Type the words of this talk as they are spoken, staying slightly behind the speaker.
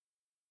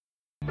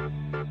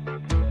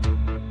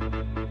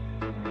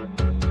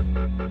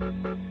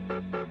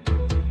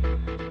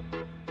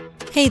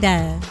Hey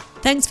there!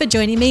 Thanks for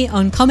joining me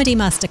on Comedy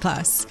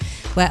Masterclass,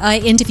 where I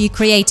interview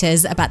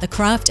creators about the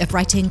craft of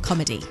writing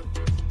comedy.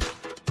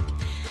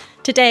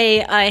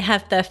 Today, I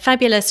have the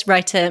fabulous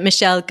writer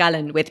Michelle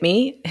Gallen with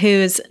me,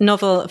 whose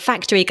novel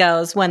Factory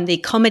Girls won the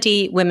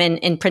Comedy Women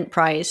in Print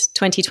Prize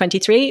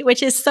 2023,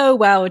 which is so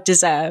well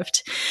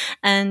deserved.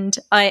 And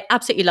I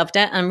absolutely loved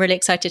it. I'm really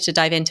excited to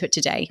dive into it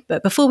today.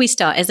 But before we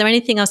start, is there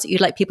anything else that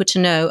you'd like people to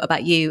know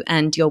about you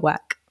and your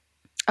work?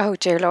 Oh,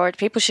 dear Lord,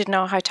 people should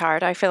know how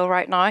tired I feel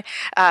right now,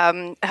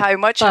 how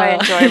much I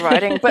enjoy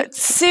writing. But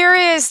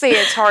seriously,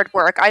 it's hard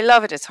work. I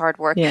love it. It's hard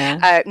work.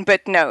 Yeah.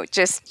 But no,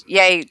 just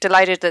yay,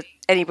 delighted that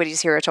anybody's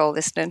here at all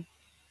listening.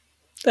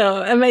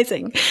 Oh,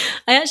 amazing.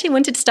 I actually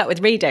wanted to start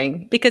with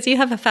reading because you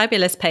have a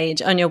fabulous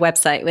page on your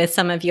website with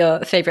some of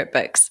your favorite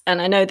books.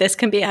 And I know this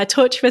can be a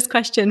tortuous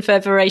question for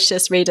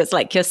voracious readers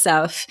like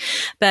yourself.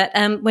 But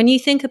when you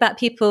think about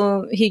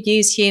people who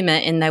use humor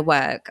in their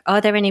work,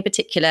 are there any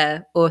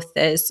particular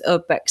authors or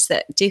books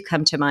that do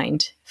come to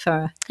mind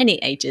for any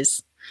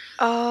ages?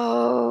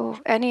 Oh,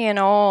 any and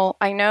all.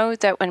 I know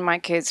that when my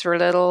kids were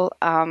little,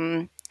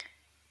 I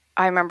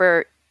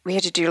remember we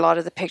had to do a lot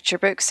of the picture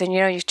books and,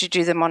 you used to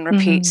do them on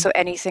repeat. So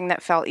anything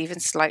that felt even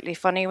slightly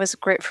funny was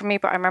great for me.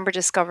 But I remember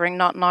discovering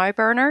Not Now,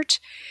 Bernard.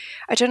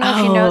 I don't know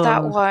if you know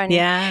that one.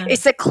 Yeah.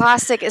 It's a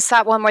classic. It's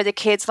that one where the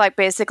kid's like,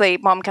 basically,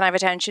 Mom, can I have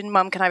attention?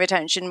 Mom, can I have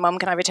attention? Mom,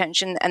 can I have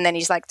attention? And then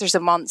he's like, there's a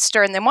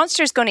monster and the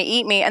monster's going to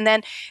eat me. And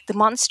then the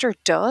monster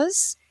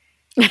does.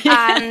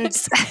 And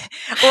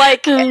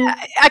like,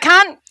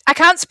 I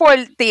can't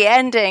spoil the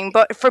ending,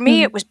 but for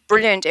me, it was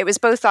brilliant. It was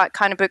both that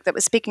kind of book that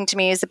was speaking to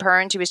me as a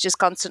parent who was just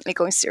constantly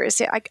going,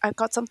 seriously, I've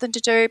got something to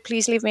do.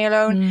 Please leave me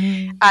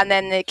alone. And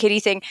then the kiddie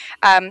thing.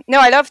 No,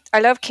 I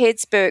love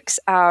kids' books.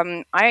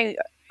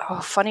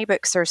 Funny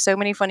books. There are so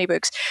many funny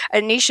books.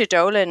 Anisha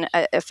Dolan,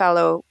 a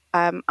fellow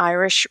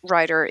Irish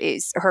writer,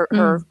 is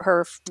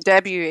her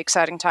debut,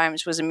 Exciting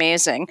Times, was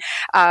amazing.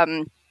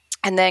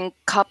 And then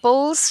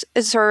Couples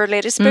is her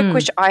latest book,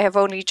 which I have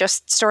only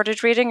just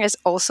started reading, is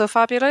also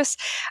fabulous.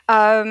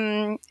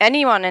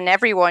 Anyone and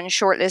everyone,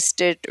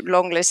 shortlisted,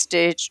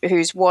 longlisted,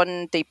 who's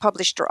won the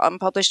published or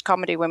unpublished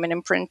Comedy Women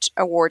in Print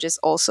Award is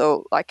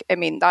also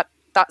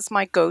that's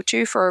my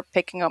go-to for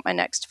picking up my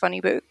next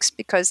funny books,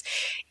 because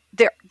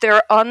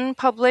their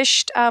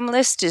unpublished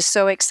list is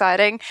so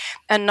exciting.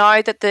 And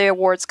now that the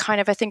award's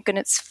kind of, I think, in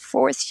its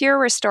fourth year,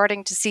 we're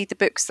starting to see the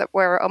books that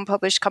were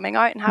unpublished coming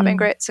out and having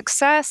great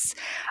success.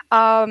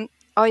 I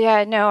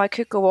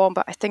could go on,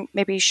 but I think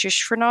maybe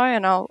shush for now,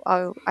 and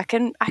I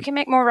can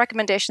make more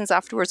recommendations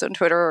afterwards on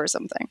Twitter or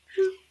something.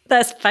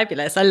 That's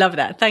fabulous. I love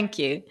that. Thank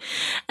you.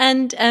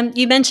 And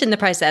you mentioned the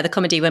prize there, the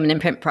Comedy Women in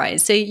Print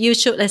Prize. So you were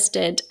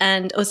shortlisted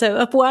and also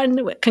have won.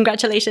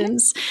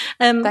 Congratulations.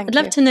 I'd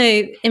love to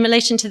know in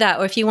relation to that,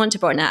 or if you want to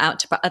broaden that out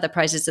to other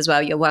prizes as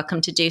well, you're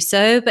welcome to do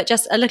so. But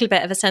just a little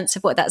bit of a sense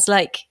of what that's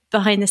like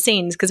behind the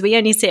scenes, because we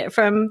only see it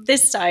from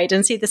this side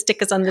and see the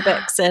stickers on the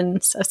books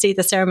and see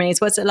the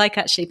ceremonies. What's it like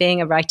actually being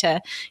a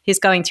writer who's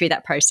going through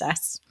that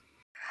process?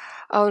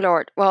 Oh,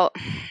 Lord. Well,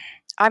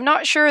 I'm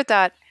not sure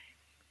that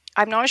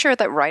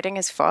writing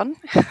is fun.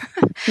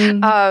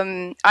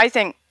 I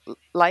think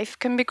life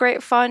can be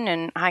great fun,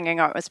 and hanging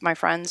out with my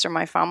friends or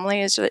my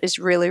family is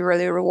really,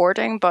 really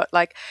rewarding. But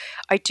like,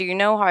 I do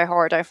know how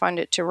hard I found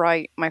it to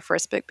write my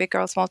first book, Big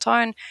Girl, Small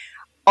Town.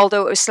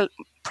 Although it was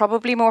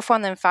probably more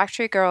fun than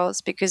Factory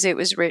Girls, because it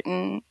was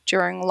written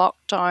during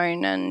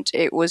lockdown, and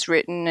it was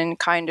written in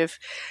kind of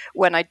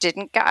when I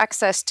didn't get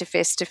access to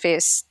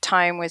face-to-face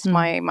time with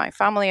my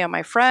family and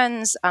my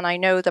friends. And I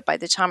know that by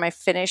the time I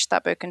finished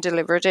that book and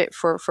delivered it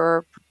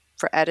for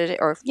editing,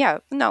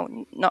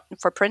 not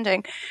for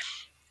printing,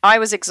 I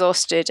was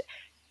exhausted.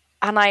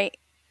 And I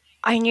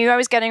knew I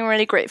was getting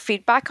really great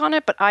feedback on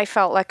it, but I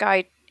felt like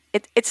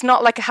it's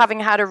not like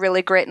having had a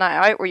really great night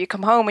out where you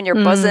come home and you're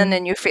buzzing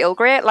and you feel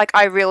great. Like,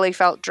 I really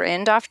felt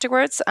drained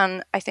afterwards.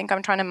 And I think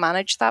I'm trying to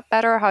manage that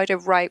better, how to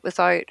write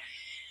without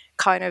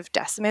kind of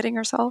decimating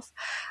yourself.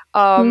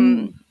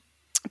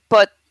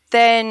 But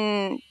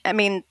then, I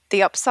mean,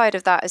 the upside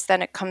of that is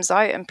then it comes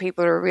out and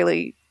people are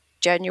really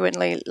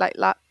genuinely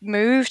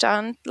moved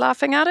and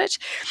laughing at it.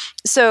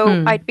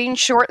 So I'd been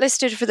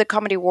shortlisted for the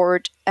Comedy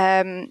Award,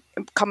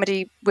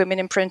 Comedy Women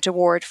in Print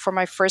Award for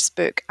my first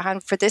book.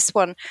 And for this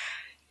one,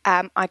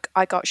 I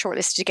got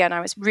shortlisted again. I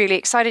was really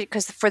excited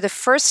because for the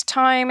first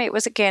time it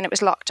was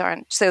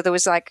lockdown. So there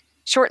was like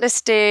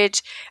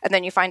shortlisted, and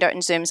then you find out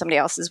in Zoom somebody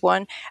else has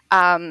won.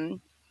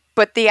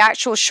 But the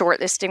actual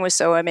shortlisting was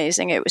so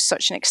amazing. It was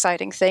such an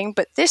exciting thing.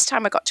 But this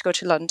time I got to go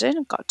to London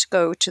and got to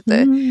go to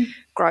the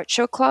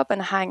Groucho Club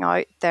and hang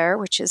out there,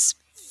 which is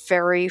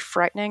very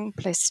frightening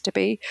place to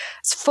be.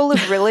 It's full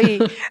of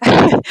really,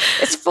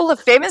 it's full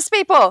of famous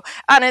people,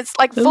 and it's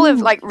like full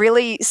of like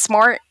really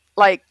smart,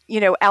 like,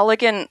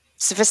 elegant,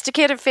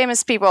 sophisticated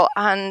famous people.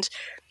 And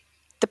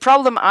the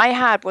problem I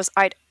had was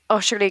I'd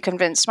utterly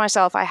convinced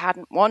myself I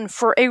hadn't won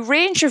for a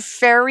range of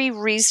very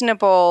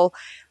reasonable,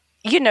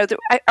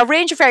 a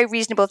range of very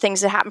reasonable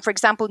things that happened. For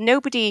example,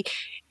 nobody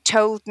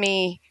told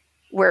me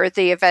where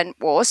the event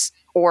was,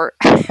 or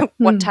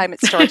what time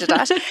it started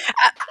at.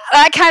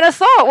 I kind of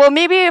thought, well,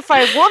 maybe if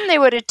I won, they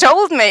would have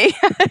told me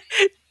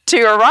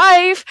to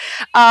arrive.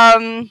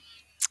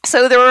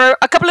 So there were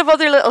a couple of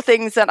other little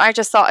things that I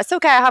just thought, it's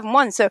okay, I haven't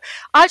won, so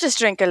I'll just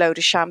drink a load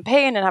of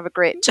champagne and have a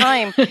great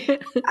time.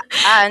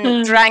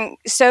 And drank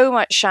so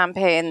much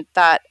champagne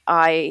that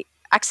I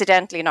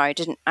accidentally, now I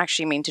didn't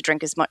actually mean to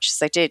drink as much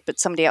as I did, but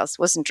somebody else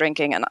wasn't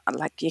drinking, and I'm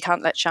like, you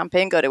can't let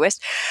champagne go to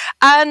waste.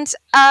 And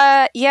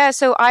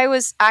so I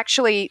was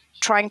actually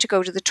trying to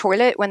go to the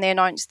toilet when they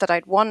announced that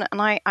I'd won,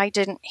 and I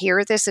didn't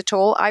hear this at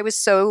all. I was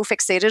so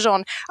fixated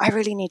on, I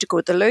really need to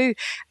go to the loo.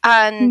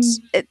 And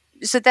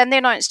so then they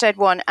announced I'd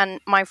won, and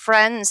my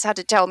friends had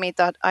to tell me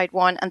that I'd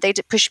won, and they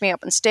did push me up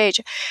on stage,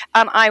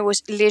 and I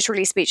was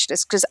literally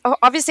speechless because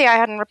obviously I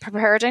hadn't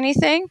prepared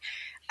anything.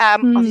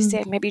 Obviously,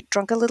 I'd maybe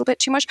drunk a little bit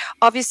too much.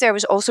 Obviously, I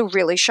was also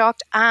really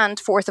shocked. And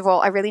fourth of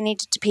all, I really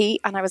needed to pee.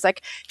 And I was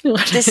like,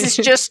 this is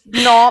just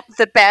not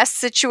the best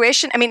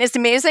situation. I mean, it's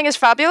amazing, it's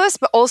fabulous,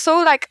 but also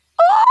like,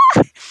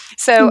 oh!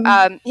 So,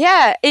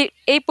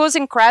 it was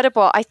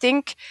incredible. I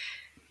think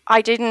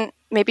I didn't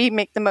maybe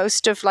make the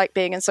most of like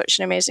being in such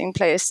an amazing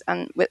place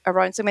and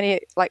around so many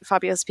like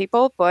fabulous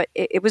people, but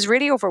it was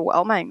really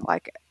overwhelming.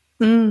 Like,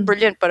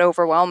 brilliant but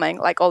overwhelming,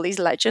 like all these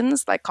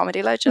legends, like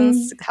comedy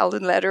legends,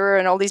 Helen Lederer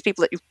and all these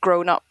people that you've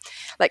grown up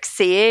like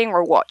seeing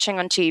or watching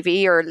on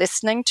TV or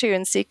listening to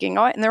and seeking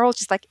out, and they're all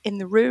just like in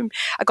the room.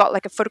 I got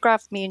like a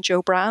photograph of me and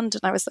Joe Brand,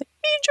 and I was like,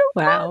 me and Joe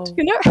Brand,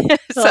 you know.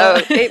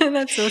 So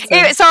that's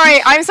awesome. Sorry,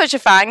 I'm such a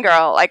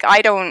fangirl. Like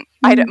I don't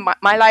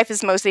my life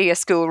is mostly a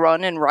school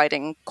run and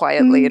writing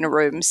quietly in a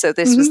room, so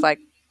this was like,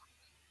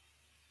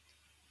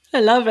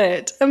 I love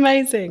it.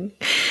 Amazing.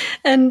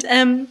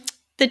 And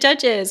the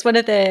judges, one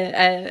of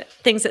the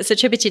things that's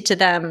attributed to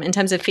them in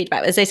terms of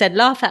feedback, as they said,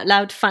 laugh out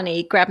loud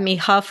funny, grabbed me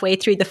halfway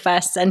through the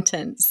first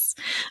sentence,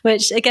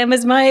 which again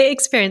was my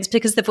experience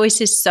because the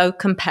voice is so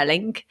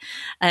compelling.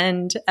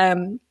 And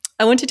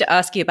I wanted to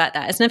ask you about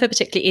that. It's never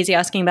particularly easy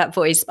asking about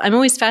voice, but I'm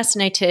always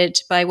fascinated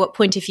by what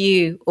point of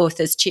view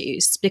authors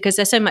choose, because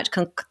there's so much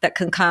that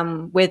can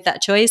come with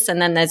that choice. And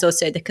then there's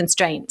also the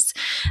constraints.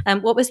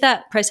 What was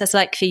that process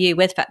like for you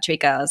with Factory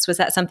Girls? Was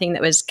that something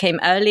that came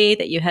early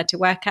that you had to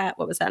work at?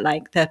 What was that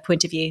like, the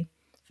point of view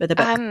for the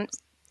book?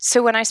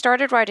 So when I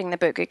started writing the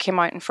book, it came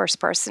out in first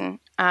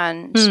person,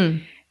 and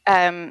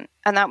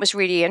that was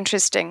really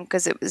interesting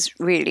because it was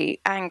really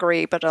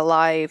angry but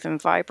alive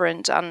and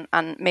vibrant, and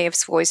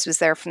Maeve's voice was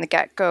there from the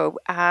get-go.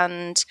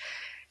 And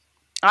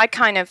I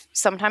kind of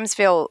sometimes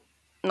feel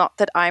not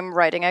that I'm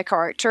writing a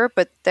character,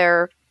 but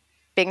they're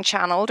being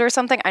channeled or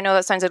something. I know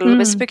that sounds a little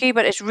bit spooky,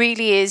 but it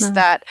really is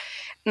that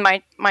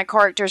my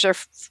characters are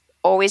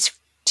always,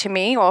 to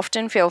me,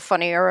 often feel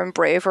funnier and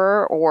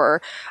braver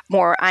or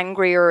more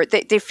angry, or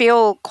they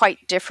feel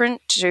quite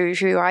different to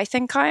who I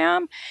think I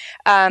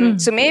am.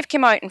 So Maeve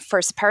came out in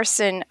first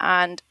person,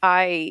 and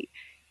I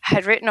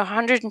had written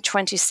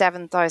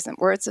 127,000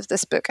 words of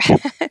this book.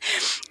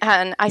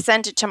 And I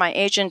sent it to my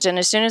agent, and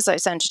as soon as I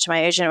sent it to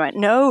my agent, I went,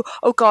 no,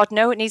 oh God,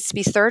 no, it needs to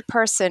be third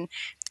person.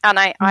 And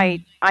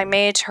I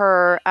made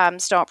her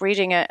stop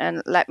reading it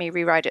and let me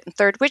rewrite it in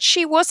third, which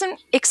she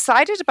wasn't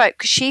excited about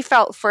because she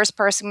felt first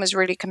person was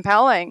really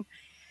compelling.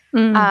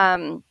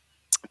 But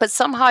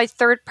somehow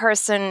third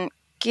person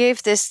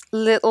gave this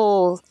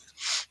little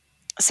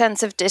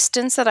sense of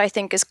distance that I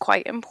think is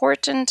quite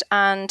important,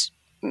 and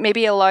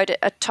maybe allowed it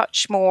a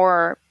touch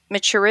more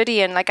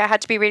maturity. And like, I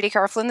had to be really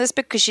careful in this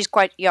because she's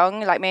quite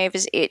young. Like, Maeve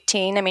is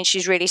 18. I mean,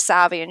 she's really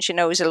savvy and she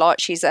knows a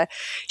lot. She's an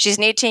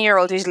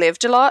 18-year-old who's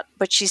lived a lot,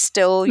 but she's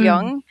still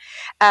young.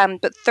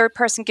 But third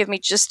person give me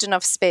just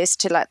enough space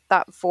to let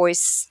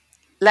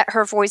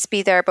her voice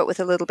be there, but with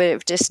a little bit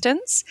of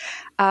distance.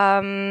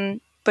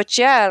 But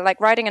yeah, like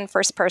writing in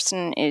first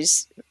person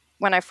is,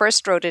 when I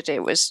first wrote it,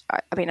 it was,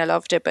 I mean, I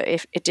loved it, but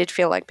it did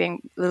feel like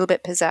being a little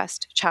bit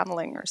possessed,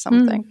 channeling or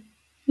something.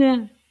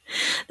 Yeah.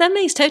 That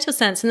makes total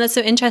sense. And that's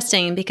so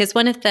interesting because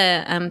one of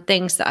the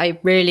things that I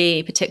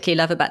really particularly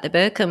love about the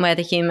book and where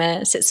the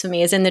humor sits for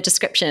me is in the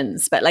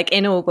descriptions, but like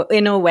in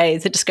all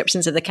ways, the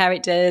descriptions of the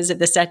characters, of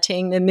the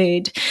setting, the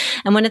mood.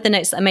 And one of the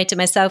notes that I made to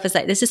myself is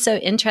like, this is so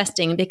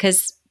interesting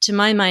because to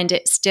my mind,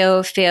 it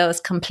still feels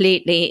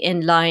completely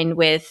in line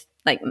with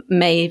like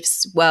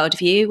Maeve's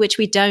worldview, which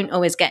we don't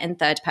always get in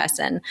third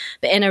person,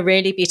 but in a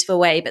really beautiful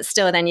way. But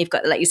still, then you've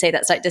got, like you say,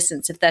 that slight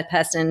distance of third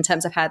person in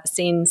terms of how the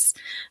scenes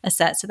are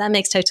set. So that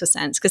makes total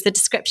sense because the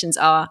descriptions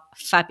are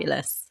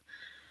fabulous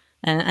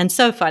and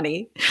so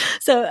funny.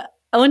 So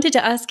I wanted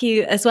to ask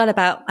you as well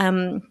about,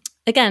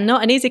 again,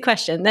 not an easy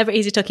question, never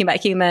easy talking about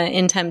humor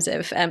in terms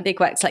of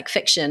big works like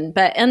fiction,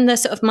 but in the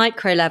sort of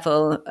micro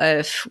level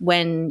of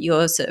when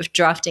you're sort of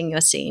drafting your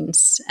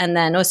scenes, and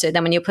then also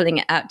then when you're pulling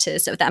it out to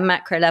sort of that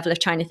macro level of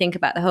trying to think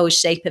about the whole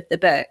shape of the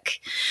book,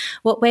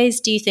 what ways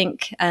do you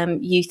think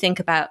you think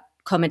about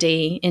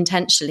comedy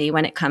intentionally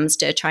when it comes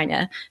to trying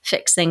to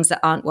fix things that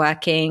aren't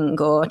working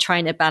or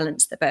trying to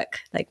balance the book?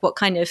 Like, what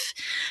kind of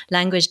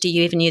language do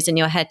you even use in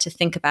your head to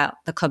think about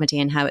the comedy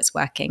and how it's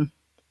working?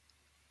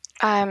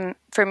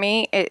 For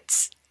me,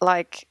 it's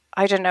like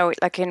I don't know,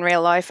 like in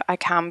real life, I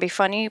can be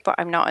funny, but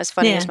I'm not as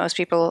funny as most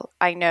people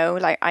I know.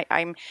 Like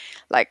I'm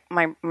like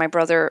my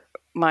brother,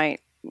 my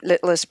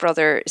littlest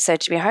brother said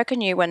to me, "How can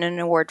you win an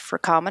award for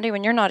comedy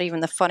when you're not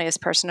even the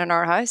funniest person in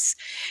our house?"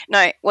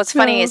 Now, what's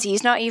funny is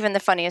he's not even the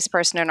funniest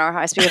person in our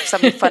house. We have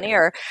somebody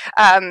funnier.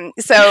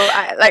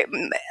 Like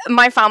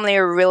my family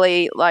are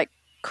really like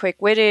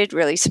quick-witted,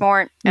 really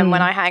smart, and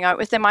when I hang out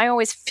with them, I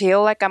always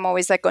feel like I'm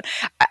always like going,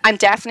 I'm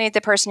definitely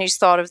the person who's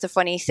thought of the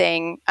funny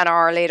thing an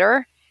hour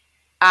later.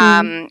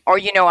 Or,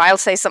 you know, I'll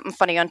say something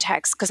funny on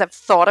text because I've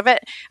thought of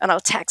it, and I'll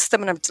text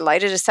them and I'm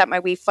delighted to set my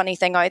wee funny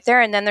thing out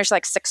there. And then there's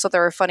like 6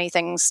 other funny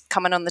things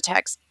coming on the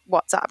text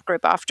WhatsApp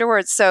group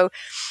afterwards. So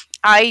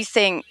I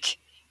think,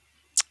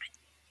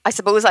 I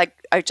suppose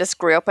I just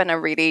grew up in a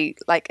really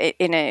like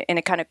in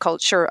a kind of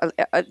culture,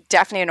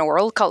 definitely an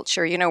oral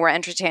culture, you know, we're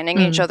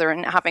entertaining each other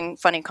and having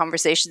funny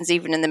conversations,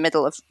 even in the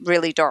middle of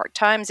really dark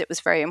times. It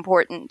was very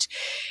important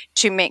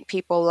to make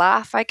people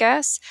laugh, I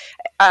guess.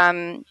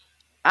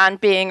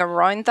 And being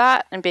around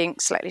that and being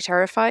slightly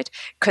terrified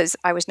because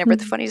I was never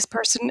the funniest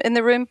person in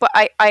the room. But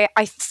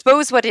I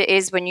suppose what it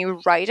is, when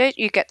you write it,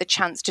 you get the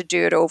chance to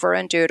do it over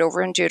and do it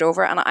over and do it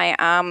over. And I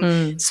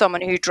am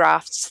someone who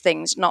drafts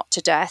things not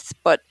to death,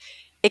 but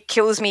it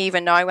kills me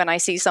even now when I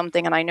see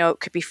something and I know it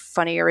could be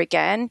funnier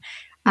again.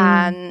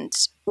 And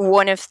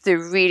one of the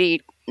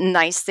really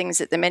nice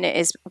things at the minute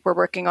is we're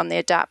working on the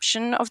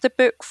adaptation of the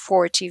book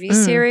for a TV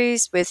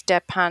series with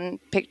Deadpan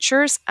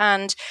Pictures,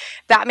 and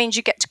that means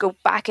you get to go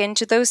back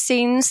into those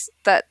scenes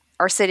that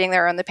are sitting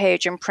there on the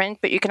page in print,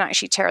 but you can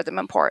actually tear them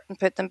apart and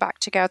put them back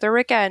together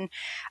again.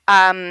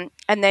 And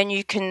then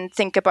you can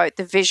think about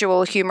the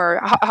visual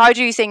humor. How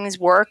do things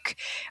work?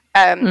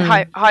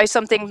 How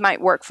something might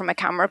work from a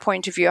camera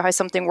point of view, how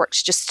something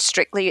works just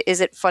strictly,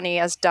 is it funny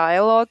as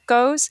dialogue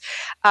goes?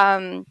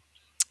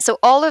 So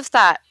all of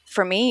that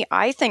for me,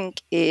 I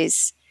think,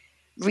 is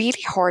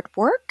really hard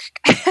work.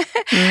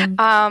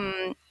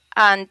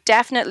 And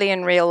definitely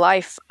in real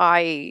life,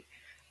 I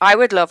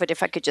would love it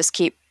if I could just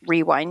keep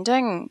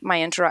rewinding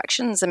my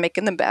interactions and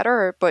making them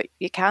better, but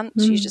you can't.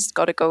 You just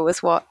got to go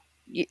with what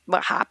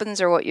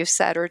happens or what you've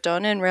said or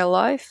done in real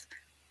life.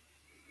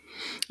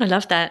 I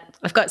love that.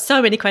 I've got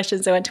so many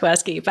questions I want to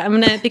ask you, but I'm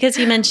gonna, because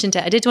you mentioned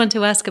it, I did want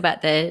to ask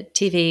about the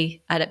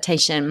TV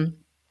adaptation.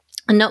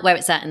 And not where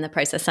it's at in the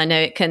process. I know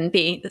it can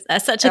be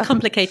such a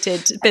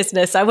complicated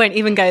business. I won't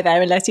even go there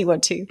unless you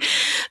want to.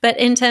 But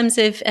in terms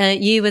of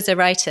you as a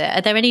writer,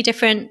 are there any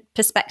different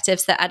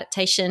perspectives that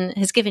adaptation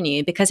has given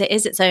you? Because it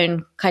is its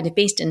own kind of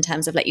beast in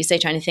terms of, like you say,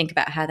 trying to think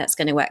about how that's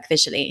going to work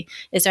visually.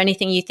 Is there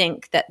anything you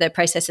think that the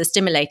process has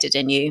stimulated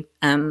in you,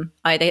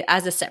 either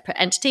as a separate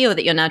entity or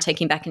that you're now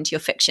taking back into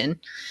your fiction?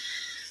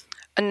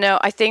 No,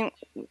 I think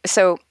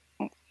so.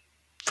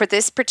 For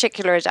this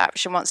particular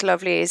adaptation, what's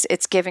lovely is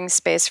it's giving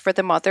space for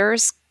the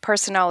mother's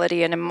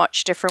personality in a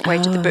much different way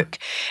to the book.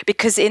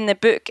 Because in the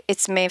book,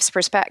 it's Maeve's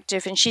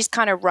perspective, and she's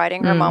kind of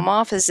writing her mum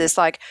off as this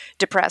like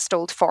depressed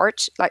old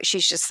fart. Like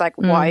she's just like,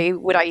 why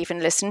would I even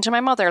listen to my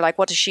mother? Like,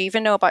 what does she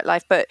even know about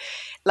life? But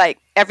like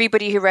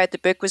everybody who read the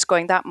book was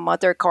going, that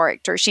mother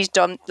character, she's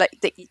done,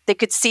 like they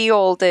could see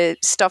all the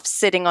stuff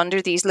sitting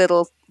under these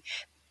little.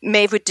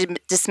 Maeve would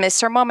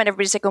dismiss her mum, and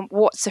everybody's like,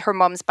 what's her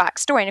mum's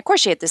backstory? And of course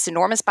she had this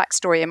enormous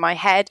backstory in my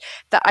head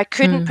that I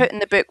couldn't put in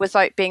the book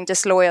without being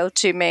disloyal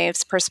to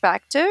Maeve's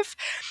perspective.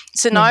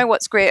 So now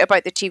what's great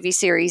about the TV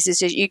series is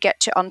that you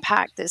get to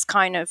unpack this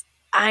kind of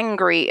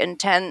angry,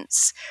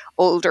 intense,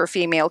 older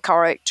female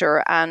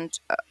character, and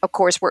of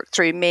course work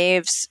through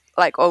Maeve's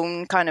like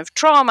own kind of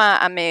trauma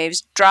and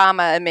Maeve's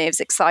drama and Maeve's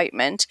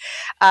excitement.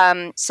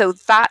 So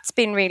that's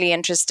been really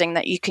interesting,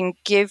 that you can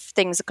give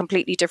things a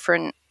completely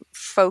different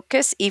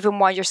focus, even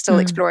while you're still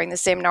exploring the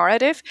same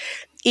narrative,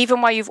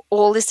 even while you've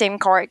all the same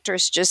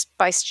characters, just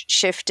by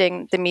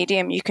shifting the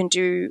medium, you can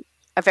do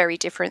a very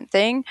different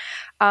thing.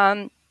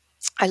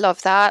 I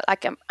love that.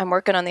 Like I'm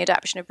working on the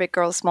adaptation of Big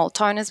Girl Small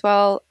Town as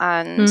well,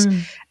 and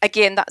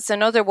again, that's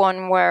another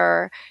one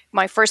where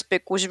my first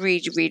book was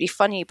really, really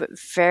funny, but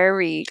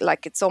very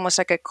like, it's almost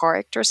like a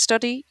character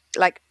study.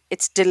 Like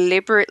it's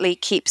deliberately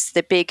keeps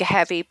the big,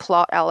 heavy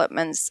plot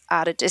elements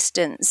at a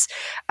distance.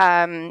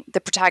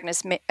 The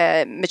protagonist,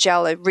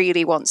 Magella,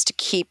 really wants to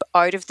keep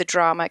out of the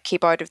drama,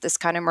 keep out of this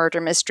kind of murder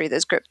mystery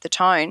that's gripped the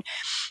town.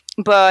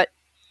 But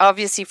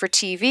obviously for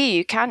TV,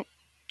 you can't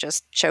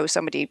just show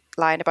somebody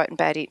lying about in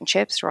bed eating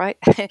chips, right?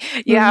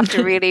 You have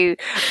to really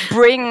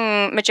bring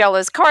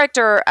Magella's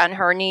character and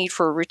her need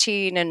for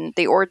routine and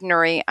the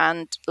ordinary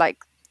and like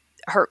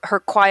her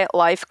quiet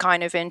life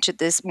kind of into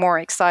this more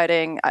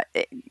exciting,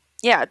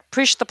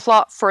 push the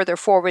plot further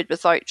forward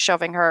without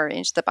shoving her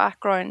into the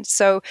background.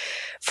 So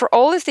for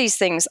all of these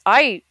things,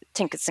 I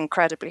think it's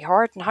incredibly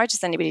hard. And how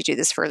does anybody do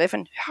this for a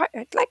living?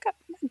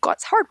 God,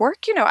 it's hard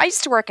work. You know, I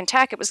used to work in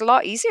tech. It was a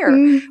lot easier.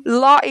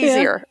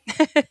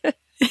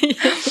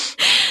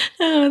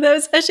 Oh, that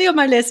was actually on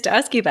my list to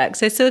ask you about,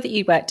 because I saw that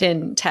you worked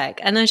in tech,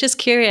 and I was just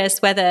curious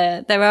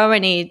whether there are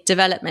any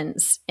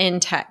developments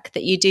in tech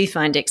that you do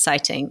find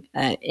exciting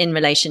in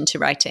relation to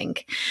writing,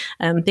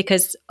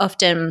 because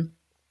often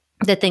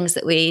the things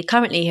that we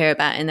currently hear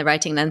about in the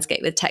writing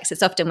landscape with text,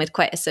 it's often with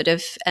quite a sort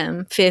of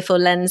fearful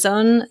lens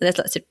on. There's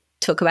lots of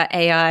talk about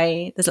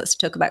AI, there's lots of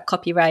talk about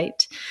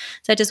copyright.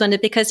 So I just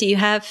wondered, because you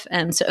have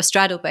sort of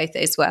straddled both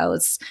those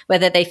worlds,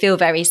 whether they feel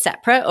very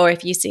separate, or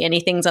if you see any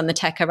things on the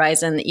tech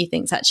horizon that you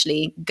think is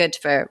actually good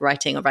for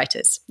writing or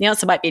writers. The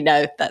answer might be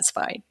no, that's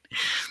fine.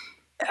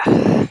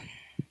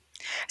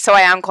 So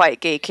I am quite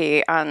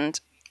geeky, and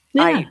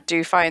I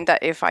do find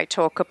that if I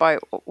talk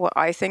about what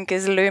I think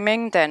is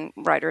looming, then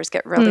writers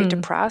get really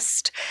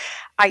depressed.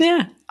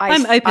 I'm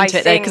open to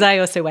it though, because I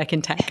also work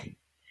in tech.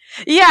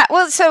 Yeah,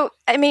 well, so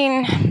I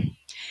mean,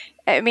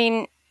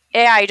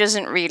 AI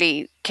doesn't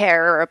really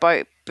care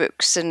about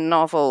books and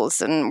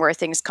novels and where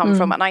things come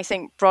from, and I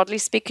think broadly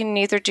speaking,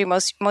 neither do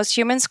most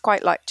humans.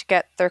 Quite like to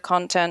get their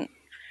content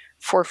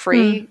for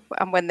free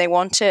and when they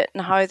want it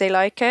and how they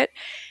like it,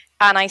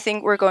 and I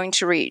think we're going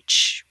to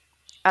reach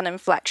an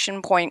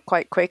inflection point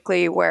quite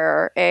quickly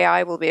where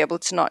AI will be able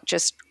to not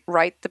just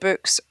write the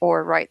books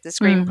or write the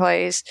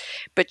screenplays,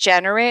 but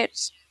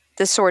generate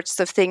the sorts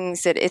of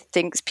things that it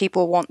thinks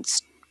people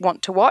want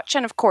to watch.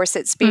 And of course,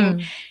 it's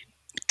been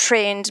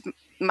trained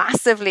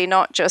massively,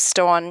 not just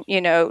on,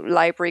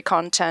 library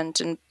content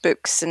and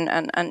books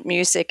and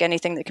music,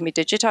 anything that can be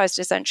digitized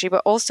essentially,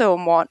 but also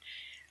on what,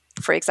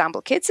 for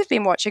example, kids have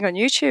been watching on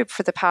YouTube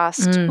for the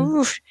past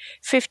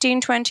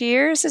 15, 20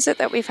 years. Is it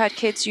that we've had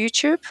kids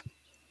YouTube?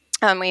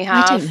 And we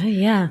have... I don't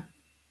know,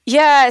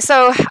 Yeah,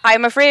 so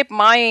I'm afraid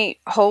my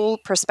whole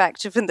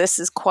perspective in this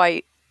is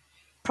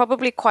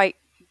probably quite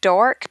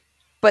dark,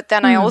 but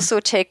then I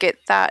also take it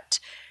that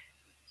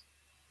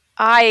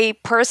I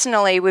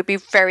personally would be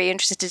very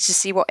interested to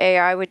see what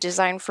AI would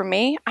design for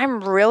me.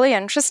 I'm really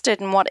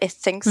interested in what it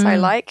thinks I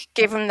like,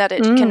 given that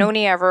it can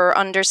only ever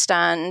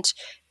understand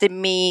the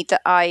me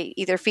that I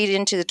either feed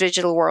into the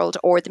digital world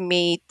or the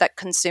me that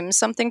consumes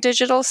something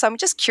digital. So I'm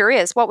just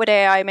curious, what would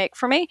AI make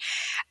for me?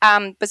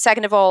 But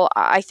second of all,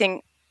 I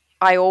think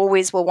I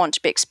always will want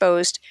to be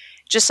exposed,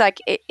 just like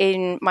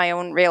in my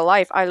own real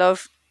life. I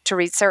love to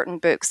read certain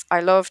books.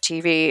 I love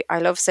TV. I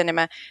love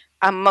cinema.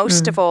 And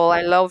most of all,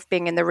 I love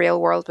being in the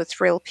real world with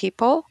real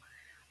people.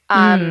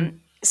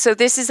 So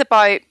this is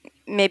about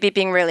maybe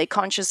being really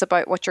conscious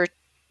about what your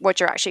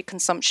actually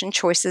consumption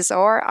choices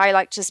are. I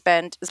like to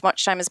spend as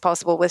much time as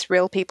possible with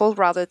real people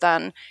rather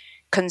than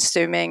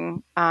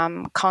consuming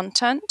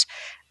content.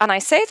 And I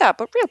say that,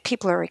 but real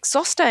people are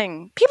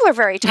exhausting. People are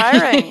very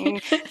tiring.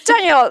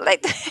 Daniel,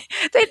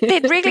 they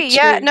really,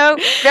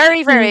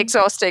 very, very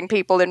exhausting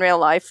people in real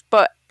life.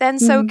 But then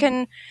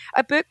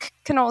a book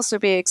can also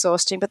be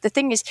exhausting. But the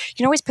thing is, you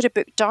can always put a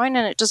book down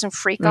and it doesn't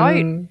freak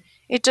out.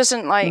 It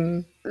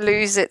doesn't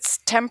lose its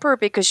temper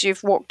because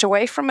you've walked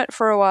away from it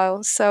for a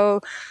while.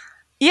 So,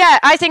 yeah,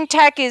 I think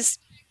tech is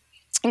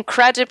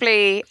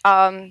incredibly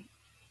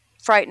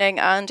frightening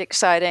and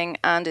exciting,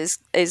 and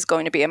is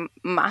going to be a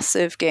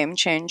massive game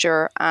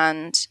changer.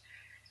 And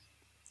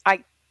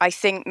I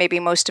think maybe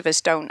most of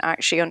us don't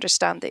actually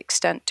understand the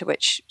extent to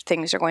which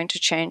things are going to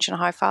change and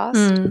how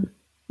fast.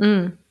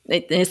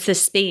 It's the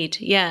speed,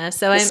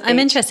 So I'm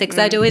interested, because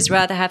I'd always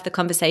rather have the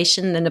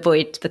conversation than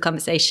avoid the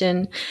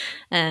conversation,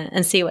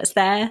 and see what's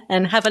there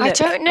and have a look. I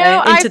don't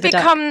know. I've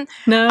become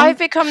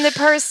the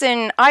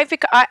person. I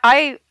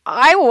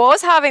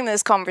was having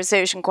this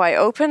conversation quite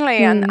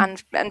openly,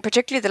 and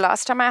particularly the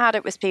last time I had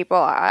it with people,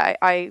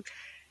 I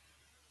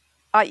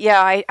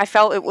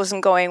felt it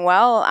wasn't going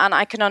well, and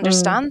I can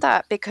understand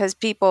that, because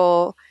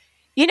people.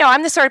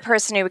 I'm the sort of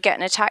person who would get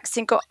in a taxi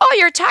and go, "Oh,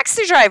 you're a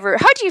taxi driver.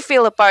 How do you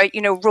feel about,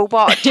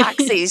 robot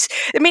taxis?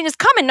 I mean, it's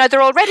coming now.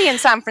 They're already in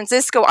San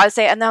Francisco." I'll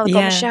say, and they'll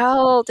go,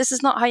 "Michelle, this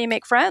is not how you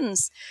make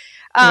friends.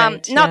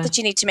 Not that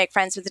you need to make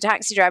friends with the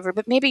taxi driver,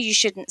 but maybe you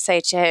shouldn't say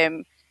to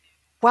him,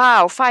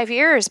 'Wow, 5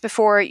 years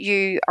before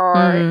you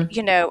are,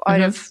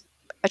 out of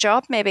a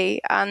job,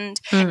 maybe.'" And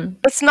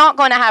it's not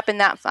going to happen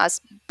that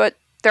fast. But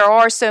there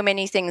are so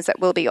many things that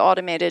will be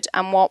automated,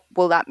 and what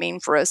will that mean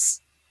for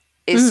us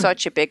is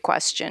such a big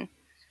question.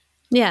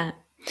 Yeah.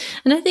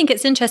 And I think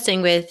it's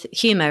interesting with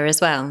humor as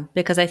well,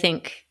 because I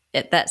think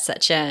that's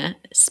such a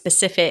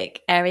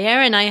specific area.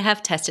 And I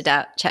have tested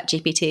out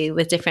ChatGPT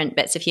with different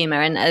bits of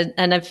humor, and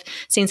I've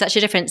seen such a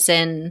difference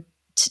in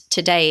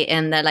today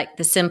in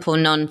the simple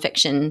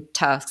non-fiction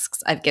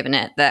tasks I've given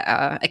it that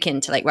are akin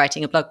to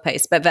writing a blog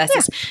post, but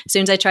versus as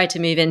soon as I try to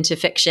move into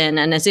fiction,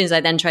 and as soon as I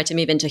then try to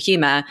move into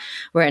humor,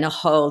 we're in a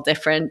whole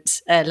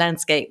different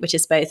landscape, which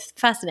is both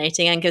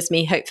fascinating and gives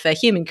me hope for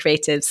human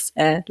creatives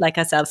like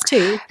ourselves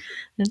too.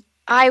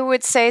 I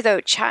would say though,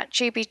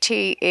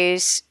 ChatGPT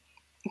is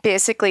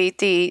basically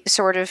the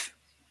sort of,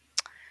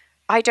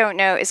 I don't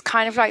know, it's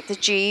kind of like the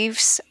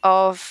Jeeves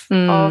of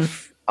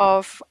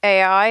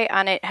AI,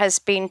 and it has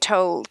been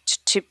told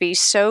to be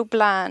so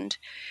bland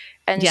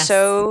and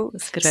so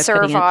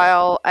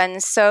servile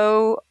and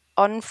so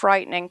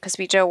unfrightening, because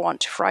we don't want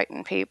to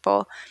frighten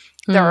people.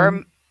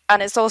 And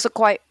it's also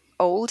quite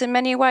old in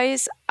many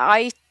ways.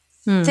 I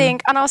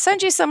think, and I'll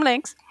send you some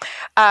links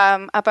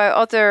about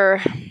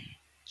other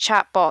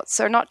chatbots,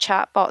 or not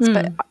chatbots,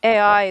 but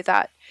AI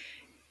that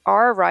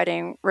are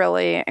writing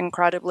really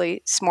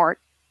incredibly smart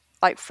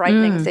like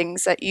frightening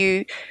things that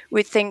you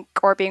would think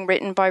are being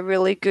written by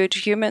really good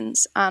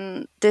humans.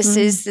 And this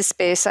is the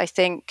space, I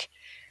think.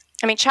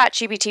 I mean,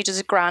 ChatGPT does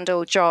a grand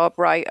old job,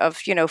 right, of,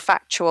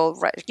 factual,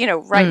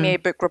 write me a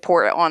book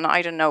report on,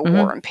 I don't know,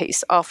 War and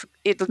Peace.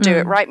 It'll do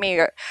it. Write me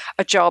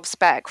a job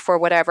spec for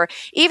whatever.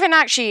 Even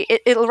actually,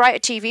 it'll write a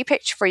TV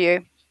pitch for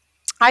you.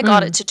 I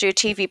got it to do a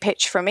TV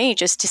pitch for me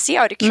just to see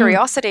out of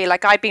curiosity.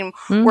 Like, I'd been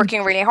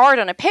working really hard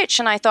on a pitch,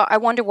 and I thought, I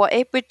wonder what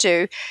it would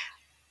do.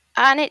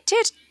 And it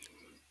did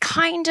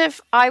kind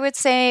of, I would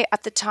say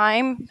at the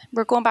time,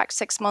 we're going back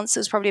 6 months,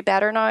 it's probably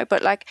better now,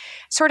 but like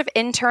sort of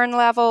intern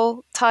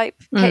level type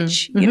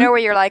pitch, where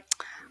you're like,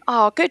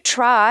 oh, good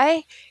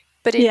try.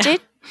 But it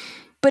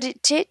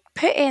did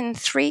put in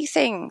 3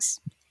 things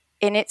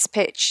in its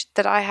pitch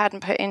that I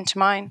hadn't put into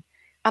mine.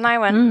 And I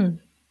went,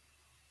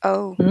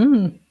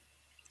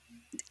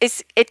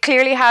 it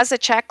clearly has a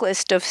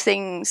checklist of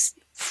things.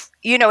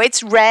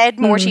 It's read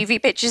more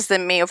TV pitches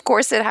than me. Of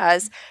course it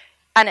has.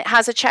 And it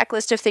has a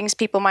checklist of things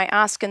people might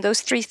ask. And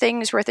those 3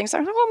 things were things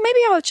like, maybe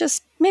I'll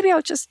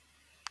just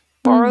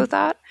borrow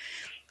that.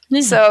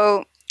 Yeah.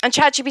 So, and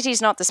ChatGPT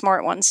is not the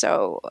smart one.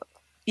 So,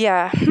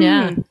 yeah.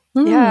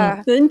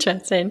 Yeah.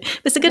 Interesting.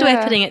 It's a good way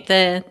of putting it,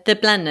 the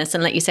blandness.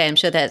 And like you say, I'm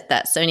sure that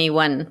that's only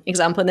one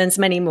example and there's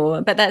many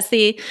more, but that's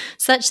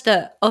such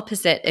the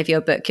opposite of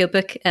your book. Your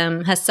book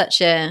has such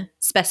a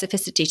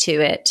specificity to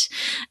it,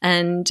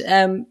 and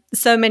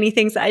so many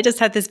things that I just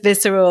had this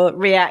visceral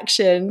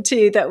reaction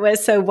to that were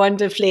so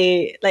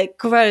wonderfully like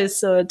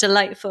gross or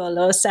delightful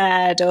or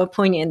sad or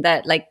poignant,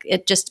 that like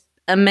it just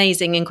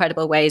amazing,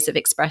 incredible ways of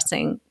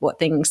expressing what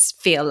things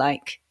feel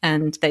like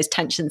and those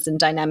tensions and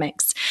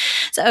dynamics.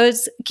 So I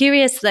was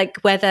curious, like,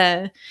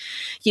 whether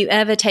you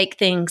ever take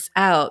things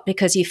out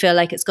because you feel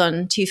like it's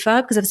gone too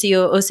far, because obviously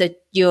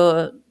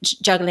you're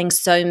juggling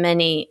so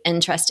many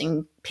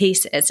interesting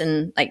pieces,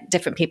 and like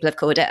different people have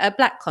called it a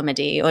black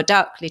comedy or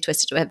darkly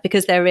twisted,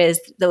 because there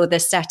is the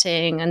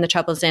setting and the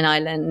troubles in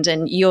Ireland,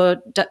 and you're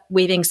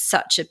weaving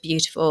such a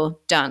beautiful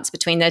dance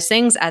between those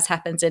things, as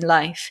happens in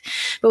life.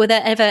 But were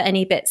there ever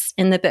any bits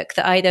in the book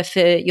that either for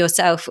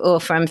yourself or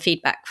from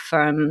feedback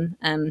from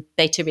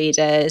beta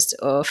readers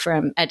or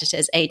from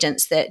editors,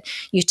 agents, that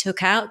you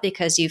took out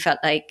because you felt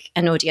like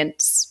an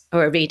audience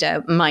or a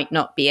reader might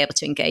not be able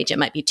to engage, it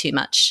might be too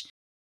much?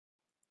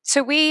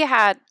 So we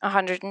had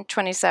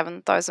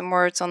 127,000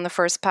 words on the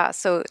first pass.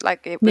 So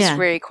like it was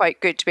really quite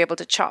good to be able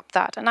to chop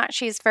that. And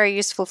actually it's very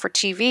useful for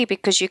TV,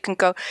 because you can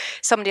go,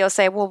 somebody will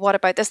say, well, what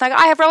about this? Like,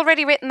 I have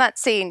already written that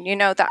scene,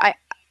 that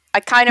I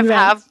kind of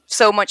have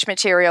so much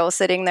material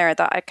sitting there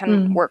that I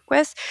can work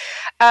with.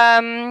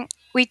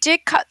 We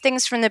did cut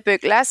things from the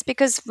book, less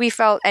because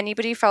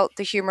anybody felt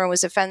the humor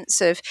was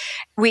offensive.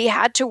 We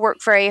had to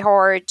work very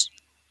hard.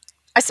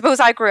 I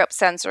suppose I grew up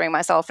censoring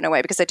myself in a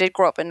way, because I did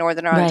grow up in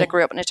Northern Ireland. Right. I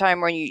grew up in a time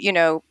where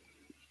you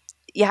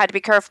had to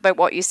be careful about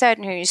what you said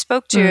and who you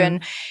spoke to.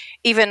 And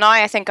even now,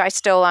 I think I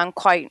still am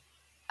quite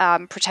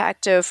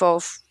protective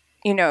of,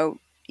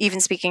 even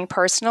speaking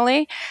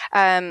personally.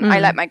 I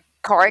let my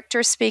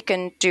characters speak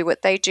and do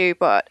what they do,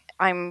 but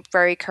I'm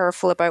very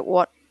careful about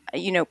what,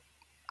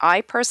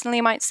 I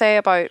personally might say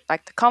about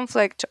like the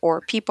conflict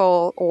or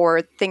people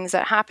or things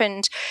that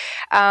happened.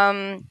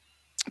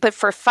 But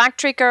for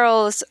Factory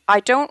Girls, I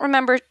don't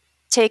remember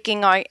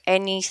taking out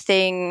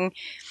anything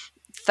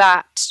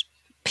that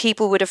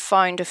people would have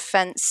found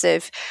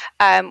offensive.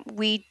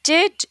 We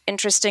did,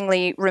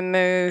 interestingly,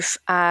 remove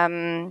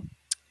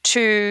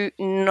 2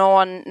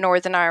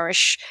 non-Northern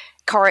Irish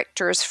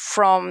characters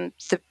from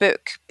the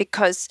book,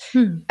 because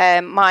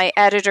my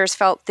editors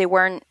felt they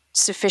weren't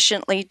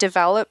sufficiently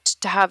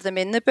developed to have them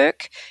in the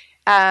book.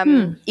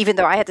 Even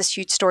though I had this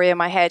huge story in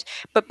my head,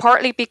 but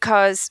partly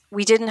because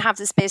we didn't have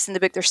the space in the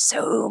book. There's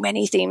so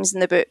many themes in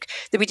the book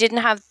that we didn't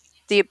have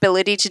the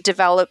ability to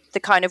develop the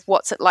kind of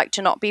what's it like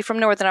to not be from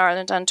Northern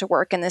Ireland and to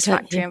work in this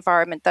factory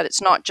environment, that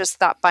it's not just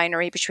that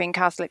binary between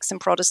Catholics and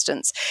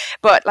Protestants.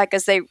 But like,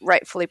 as they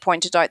rightfully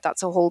pointed out,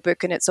 that's a whole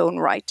book in its own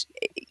right.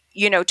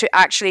 To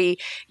actually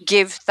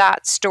give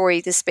that story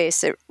the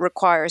space it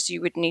requires,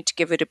 you would need to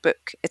give it a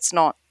book. It's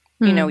not,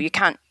 you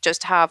can't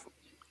just have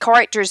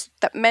characters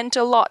that meant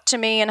a lot to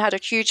me and had a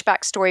huge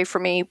backstory for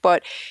me,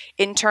 but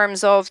in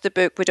terms of the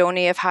book would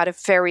only have had a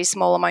very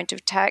small amount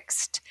of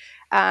text.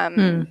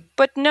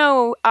 But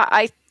no,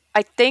 I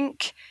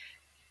think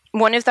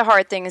one of the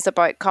hard things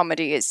about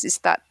comedy is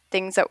that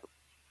things that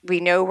we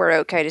know were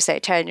okay to say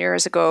 10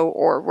 years ago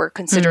or were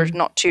considered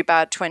not too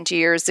bad 20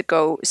 years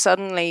ago,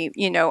 suddenly,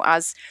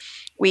 as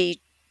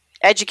we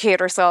educate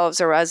ourselves,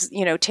 or as,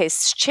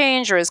 tastes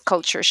change, or as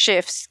culture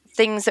shifts,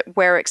 things that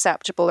were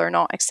acceptable are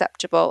not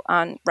acceptable,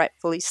 and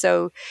rightfully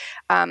so.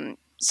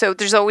 So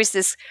there's always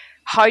this,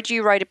 how do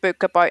you write a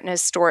book about an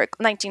historic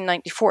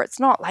 1994? It's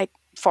not like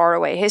far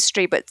away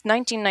history, but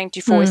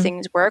 1994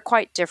 things were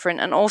quite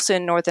different, and also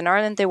in Northern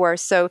Ireland they were.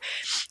 So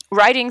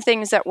writing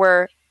things that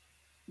were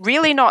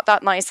really not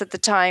that nice at the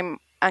time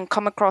and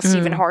come across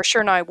even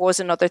harsher now was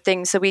another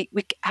thing. So we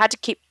had to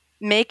keep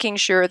making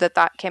sure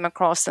that came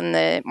across in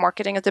the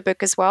marketing of the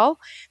book as well.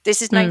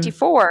 This is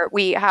 94.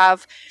 We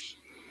have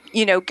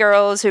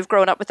girls who've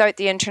grown up without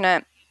the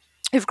internet,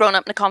 who've grown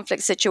up in a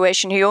conflict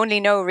situation, who only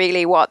know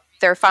really what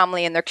their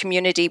family and their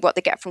community, what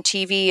they get from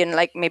TV and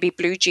like maybe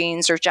Blue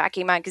Jeans or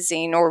Jackie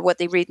magazine or what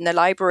they read in the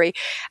library.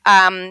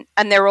 And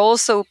they're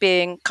also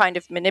being kind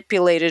of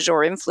manipulated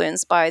or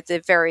influenced by the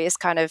various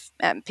kind of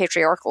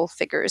patriarchal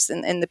figures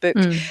in the book.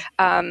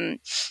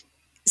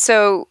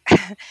 So,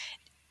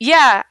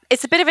 yeah,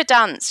 it's a bit of a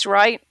dance,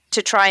 right?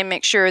 To try and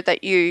make sure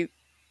that you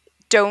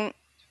don't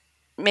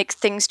make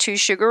things too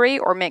sugary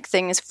or make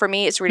things, for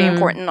me, it's really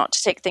important not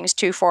to take things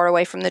too far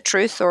away from the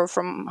truth or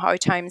from how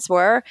times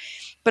were,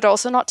 but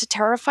also not to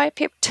terrify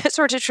people,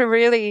 to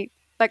really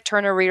like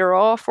turn a reader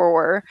off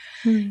or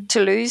to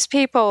lose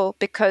people,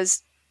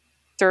 because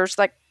there's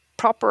like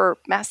proper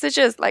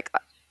messages. Like,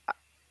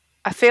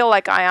 I feel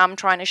like I am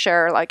trying to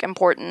share like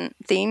important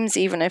themes,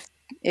 even if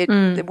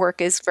the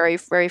work is very,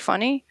 very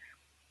funny.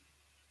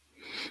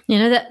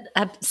 That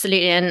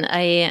absolutely. And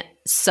I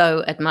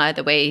so admire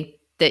the way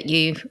that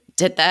you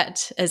did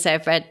that, as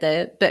I've read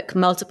the book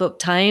multiple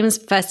times.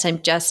 First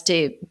time just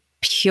to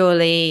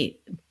purely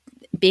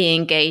be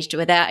engaged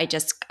with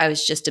it. I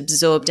was just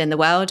absorbed in the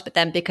world. But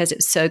then because it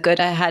was so good,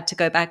 I had to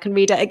go back and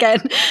read it again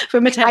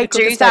from a technical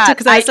perspective.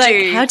 Because I was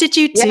like, how did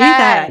you do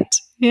that?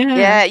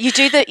 Yeah, you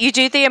do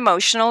the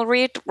emotional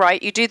read,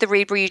 right? You do the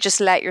read where you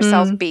just let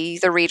yourself be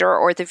the reader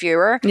or the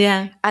viewer.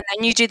 Yeah. And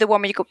then you do the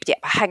one where you go, yeah,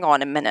 hang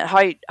on a minute.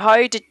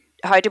 How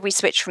did we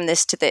switch from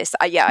this to this?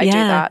 I do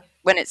that.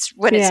 When it's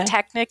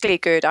technically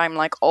good, I'm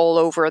like all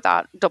over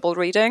that double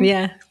reading.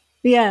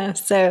 Yeah.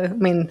 So, I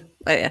mean,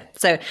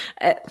 So,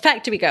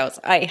 Factory Girls,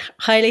 I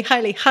highly,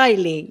 highly,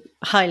 highly,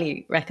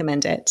 highly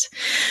recommend it.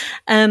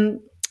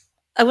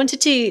 I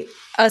wanted to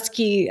ask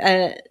you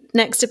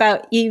next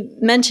about, you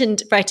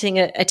mentioned writing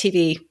a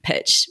TV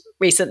pitch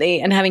recently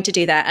and having to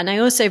do that. And I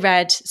also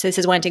read, so this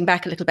is winding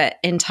back a little bit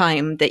in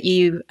time, that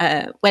you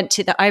went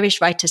to the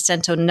Irish Writers'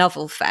 Centre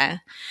Novel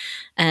Fair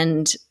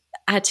and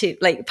had to,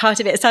 like, part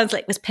of it sounds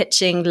like was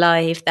pitching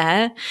live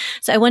there.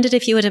 So I wondered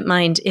if you wouldn't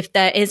mind if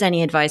there is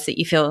any advice that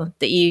you feel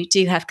that you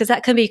do have, because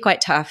that can be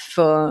quite tough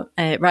for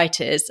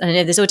writers. And I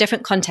know there's all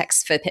different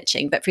contexts for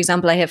pitching, but for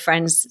example, I have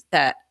friends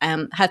that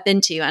have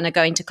been to and are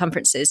going to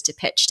conferences to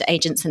pitch to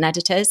agents and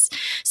editors.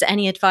 So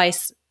any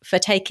advice for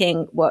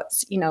taking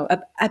what's,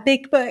 a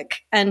big book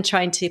and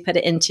trying to put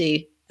it into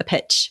a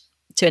pitch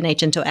to an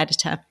agent or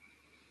editor?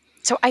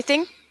 So I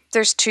think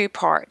there's two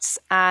parts.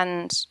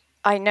 And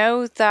I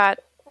know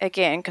that,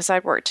 again, because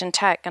I'd worked in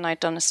tech and I'd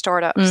done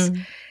startups,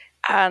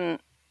 and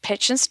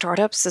pitching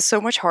startups is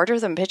so much harder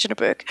than pitching a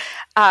book.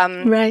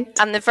 Right.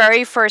 And the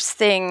very first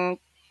thing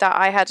that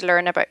I had to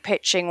learn about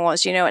pitching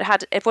was,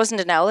 it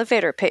wasn't an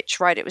elevator pitch,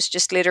 right? It was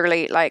just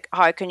literally like,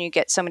 how can you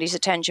get somebody's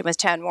attention with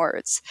 10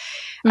 words?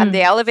 And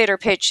the elevator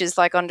pitch is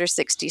like under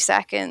 60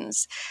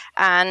 seconds.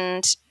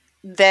 And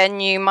then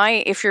you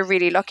might, if you're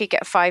really lucky,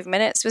 get 5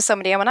 minutes with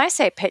somebody. And when I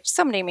say pitch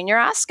somebody, I mean, you're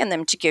asking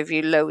them to give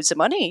you loads of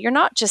money. You're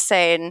not just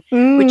saying,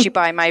 would you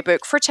buy my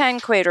book for 10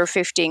 quid or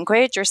 15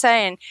 quid? You're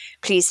saying,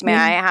 please, may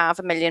I have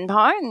 £1 million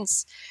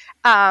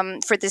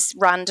for this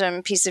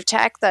random piece of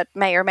tech that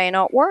may or may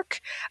not work.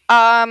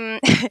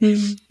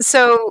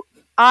 So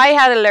I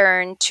had to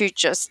learn to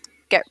just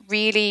get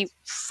really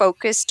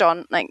focused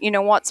on, like,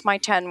 what's my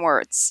 10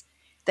 words?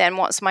 Then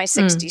what's my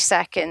 60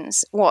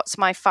 seconds? What's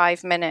my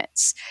 5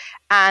 minutes?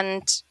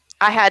 And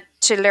I had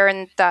to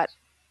learn that,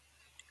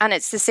 and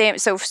it's the same.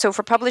 So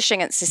for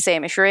publishing, it's the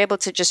same. If you're able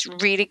to just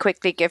really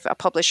quickly give a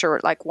publisher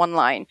like one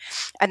line,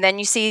 and then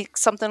you see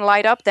something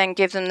light up, then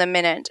give them the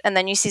minute, and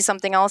then you see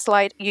something else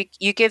light,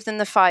 you give them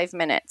the 5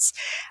 minutes.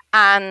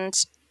 And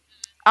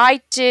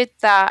I did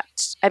that.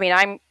 I mean,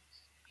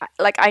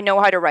 I know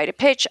how to write a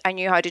pitch. I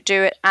knew how to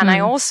do it, and I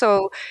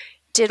also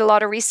did a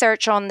lot of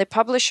research on the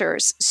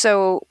publishers.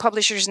 So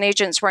publishers and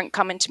agents weren't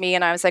coming to me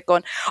and I was like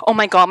going, oh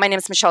my God, my name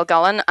is Michelle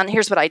Gallen and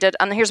here's what I did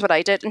and here's what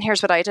I did and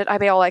here's what I did. I'd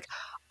be all like,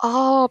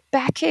 oh,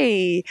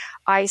 Becky,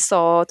 I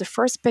saw the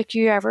first book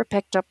you ever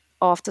picked up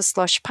off the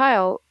slush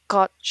pile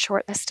got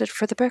shortlisted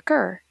for the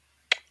Booker.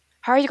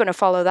 How are you going to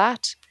follow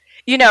that?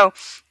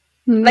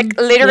 Like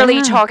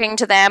literally talking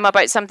to them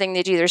about something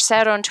they'd either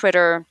said on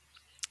Twitter,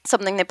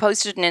 something they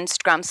posted on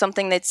Instagram,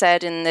 something they'd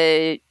said in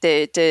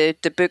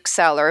the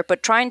bookseller,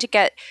 but trying to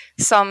get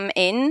some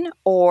in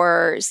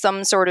or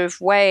some sort of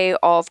way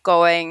of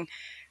going,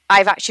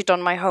 I've actually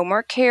done my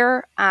homework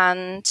here.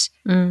 And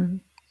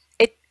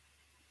it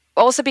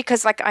also,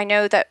 because like I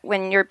know that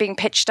when you're being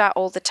pitched at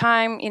all the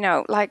time,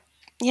 I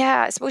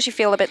suppose you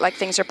feel a bit like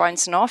things are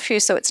bouncing off you.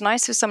 So it's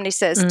nice if somebody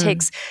says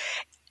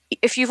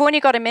if you've only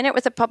got a minute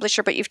with a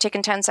publisher, but you've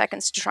taken 10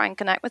 seconds to try and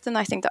connect with them,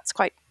 I think that's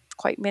quite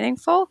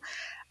meaningful.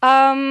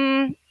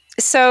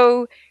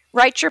 So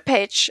write your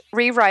pitch,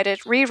 rewrite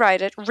it, read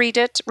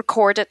it,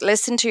 record it,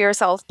 listen to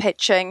yourself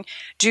pitching,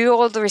 do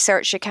all the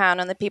research you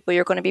can on the people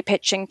you're going to be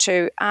pitching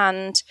to.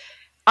 And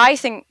I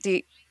think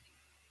the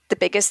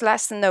biggest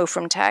lesson though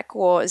from tech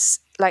was,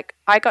 like,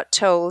 I got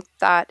told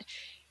that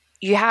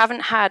you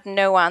haven't had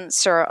no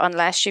answer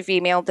unless you've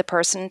emailed the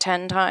person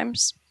 10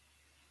 times.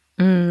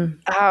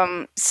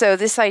 So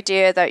this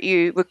idea that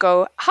you would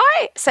go,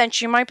 hi,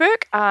 sent you my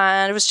book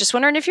and I was just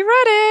wondering if you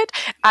read it.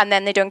 And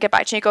then they don't get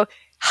back to you, you go,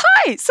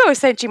 hi, so I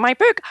sent you my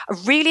book. I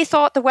really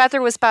thought the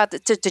weather was bad.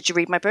 Did you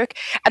read my book?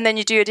 And then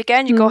you do it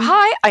again. You go,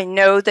 hi, I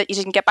know that you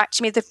didn't get back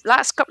to me the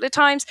last couple of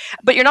times,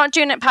 but you're not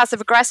doing it passive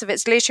aggressive.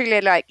 It's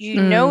literally like,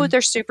 you know,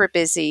 they're super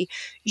busy.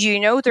 You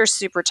know, they're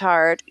super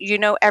tired. You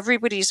know,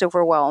 everybody's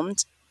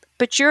overwhelmed,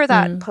 but you're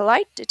that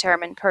polite,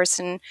 determined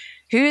person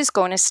who's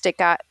going to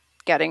stick at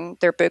getting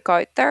their book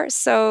out there.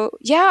 So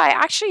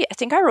yeah, I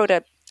think I wrote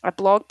a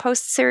blog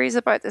post series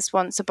about this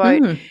once,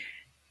 about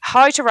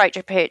how to write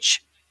your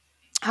pitch,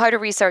 how to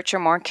research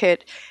your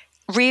market,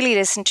 really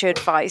listen to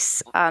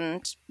advice,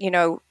 and, you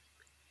know,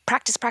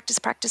 practice. I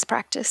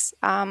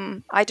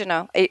don't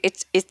know.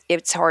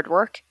 It's hard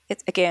work.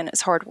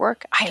 It's hard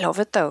work. I love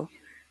it though.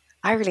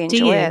 I really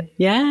enjoy it.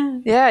 Yeah.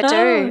 Yeah, I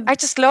do.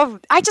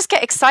 I just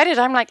get excited.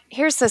 I'm like,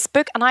 here's this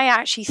book. And I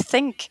actually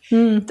think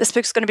this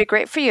book's going to be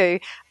great for you.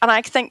 And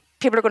I think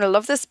people are going to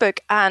love this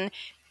book. And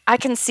I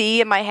can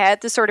see in my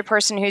head the sort of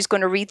person who's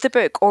going to read the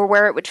book or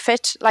where it would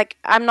fit. Like,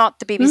 I'm not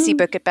the BBC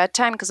book at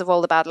bedtime because of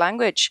all the bad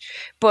language,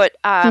 but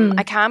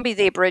I can be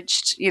the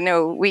abridged, you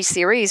know, wee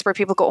series where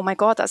people go, oh my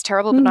God, that's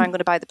terrible. But now I'm going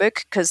to buy the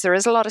book because there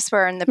is a lot of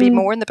swearing. There'll be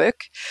more in the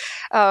book,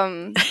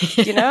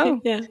 you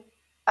know? Yeah.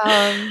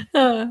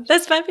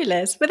 That's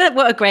fabulous. But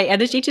what a great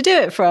energy to do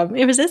it from.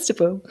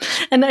 Irresistible.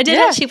 And I did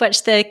actually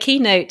watch the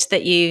keynote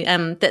that you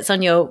that's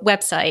on your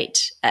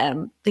website,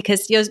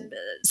 because you're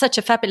such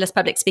a fabulous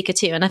public speaker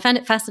too. And I found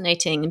it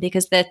fascinating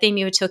because the theme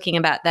you were talking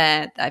about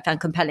there that I found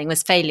compelling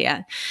was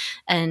failure.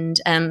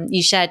 And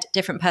you shared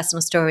different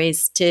personal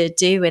stories to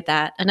do with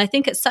that. And I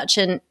think it's such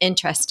an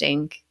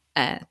interesting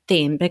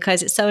theme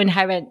because it's so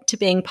inherent to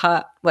being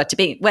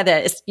whether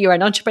it's you're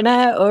an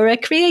entrepreneur or a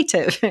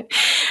creative.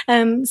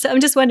 So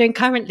I'm just wondering,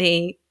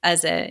 currently,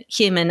 as a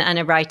human and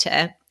a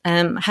writer,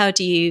 how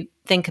do you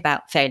think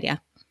about failure?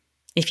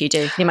 If you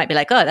do, you might be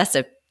like, oh, that's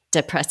a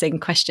depressing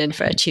question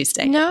for a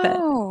Tuesday.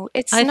 No,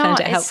 it's not. I found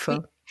it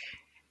helpful.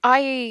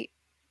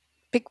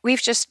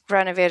 We've just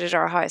renovated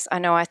our house. I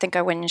know. I think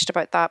I whinged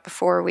about that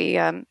before we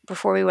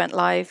went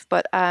live,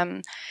 but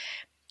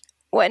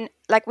when,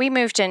 like, we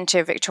moved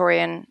into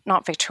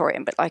not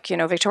Victorian, but like, you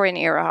know, Victorian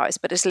era house,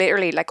 but it's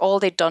literally like all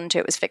they'd done to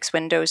it was fix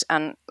windows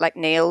and like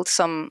nailed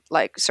some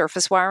like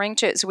surface wiring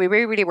to it. So we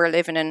really were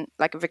living in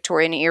like a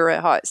Victorian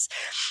era house,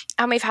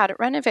 and we've had it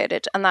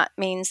renovated. And that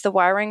means the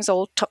wiring's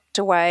all tucked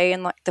away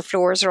and like the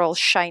floors are all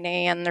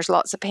shiny and there's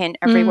lots of paint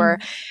everywhere.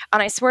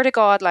 And I swear to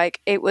God, like,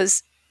 it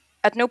was,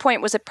 at no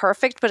point was it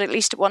perfect, but at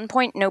least at one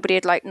point nobody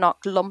had like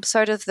knocked lumps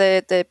out of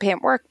the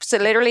paintwork. So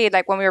literally,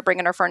 like, when we were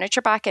bringing our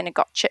furniture back in, it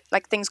got chipped,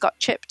 like things got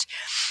chipped.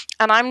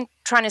 And I'm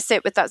trying to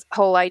sit with that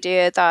whole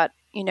idea that,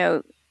 you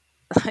know,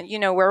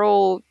 we're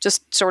all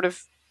just sort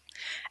of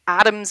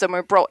atoms and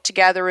we're brought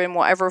together in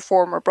whatever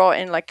form we're brought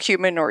in, like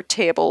human or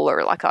table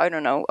or like, I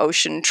don't know,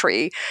 ocean,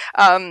 tree.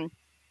 And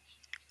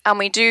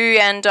we do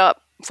end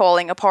up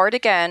falling apart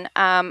again.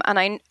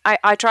 And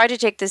I try to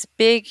take this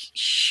big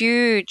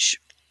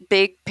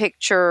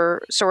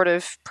picture sort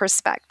of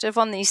perspective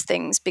on these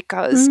things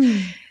because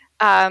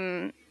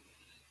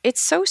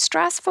it's so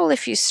stressful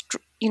if you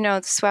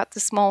sweat the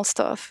small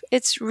stuff.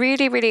 It's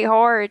really, really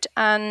hard.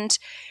 And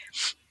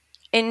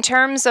in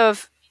terms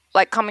of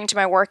like coming to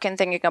my work and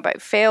thinking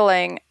about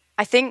failing,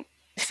 I think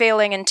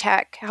failing in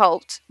tech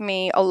helped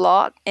me a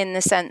lot, in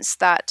the sense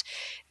that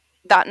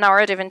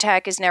narrative in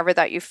tech is never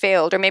that you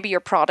failed, or maybe your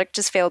product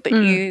has failed, but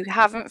you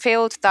haven't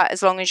failed. That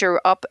as long as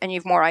you're up and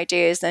you've more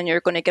ideas, then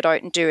you're going to get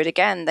out and do it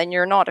again. Then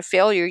you're not a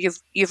failure.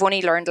 You've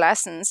only learned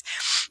lessons.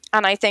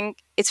 And I think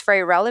it's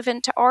very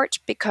relevant to art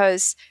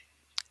because,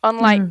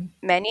 unlike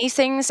many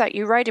things, that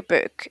you write a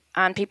book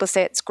and people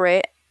say it's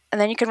great, and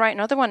then you can write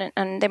another one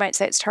and they might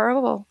say it's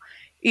terrible,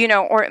 you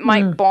know, or it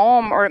might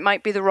bomb, or it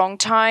might be the wrong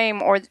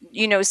time, or,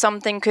 you know,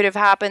 something could have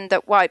happened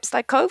that wipes,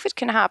 like COVID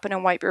can happen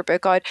and wipe your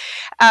book out.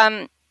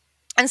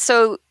 And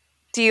so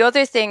the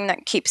other thing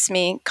that keeps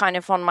me kind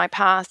of on my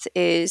path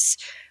is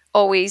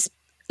always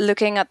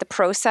looking at the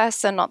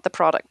process and not the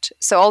product.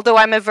 So although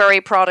I'm a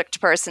very product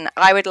person,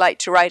 I would like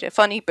to write a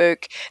funny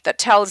book that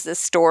tells this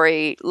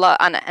story,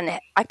 and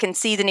I can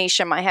see the niche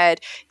in my head.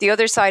 The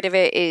other side of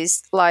it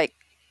is like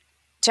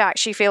to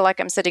actually feel like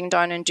I'm sitting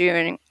down and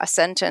doing a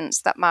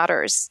sentence that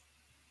matters,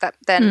 that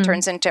then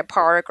turns into a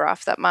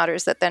paragraph that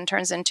matters, that then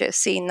turns into a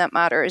scene that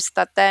matters,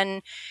 that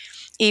then,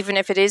 even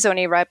if it is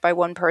only read by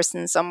one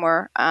person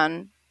somewhere,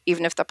 and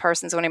even if the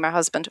person's only my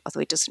husband, although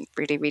he doesn't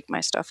really read my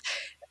stuff,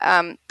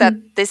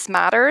 that this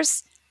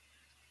matters.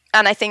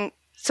 And I think,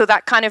 so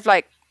that kind of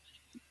like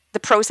the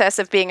process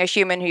of being a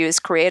human who is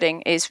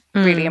creating is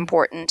really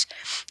important.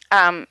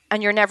 And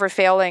you're never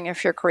failing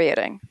if you're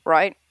creating,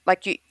 right?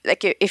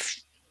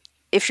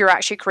 If you're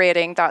actually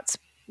creating, that's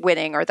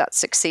winning or that's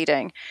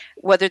succeeding.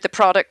 Whether the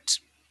product,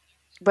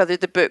 whether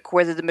the book,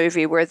 whether the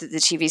movie, whether the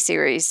TV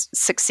series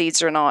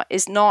succeeds or not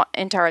is not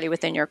entirely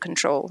within your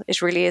control.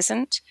 It really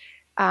isn't.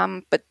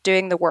 But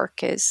doing the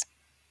work is.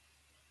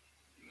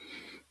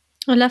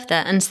 I love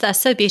that. And that's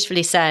so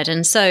beautifully said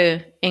and so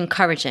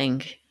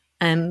encouraging.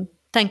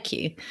 Thank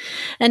you.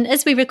 And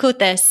as we record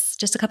this,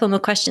 just a couple more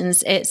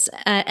questions. It's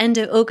end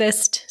of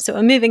August, so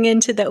we're moving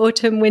into the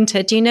autumn,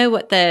 winter. Do you know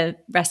what the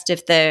rest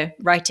of the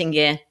writing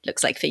year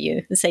looks like for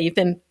you? And say you've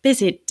been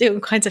busy doing all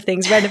kinds of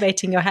things,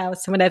 renovating your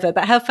house and whatever,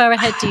 but how far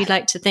ahead do you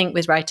like to think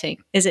with writing?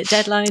 Is it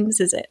deadlines?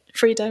 Is it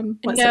freedom?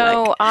 What's it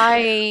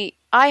like?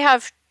 I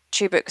have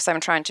 2 books I'm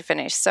trying to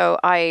finish. So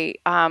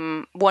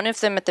one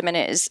of them at the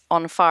minute is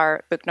On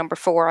Fire, book number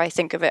 4, I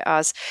think of it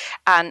as.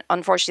 And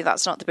unfortunately,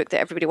 that's not the book that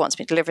everybody wants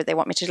me to deliver. They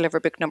want me to deliver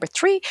book number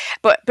 3.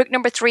 But book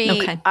number 3,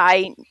 okay.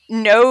 I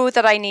know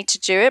that I need to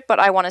do it, but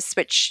I want to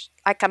switch.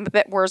 Like, I'm a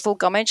bit Wurzel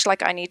Gummidge.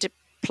 Like, I need to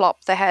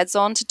plop the heads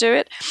on to do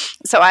it.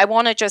 So I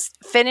want to just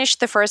finish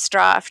the first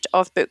draft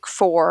of book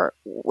 4,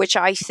 which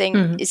I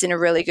think is in a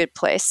really good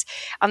place.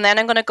 And then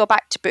I'm going to go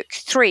back to book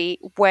 3,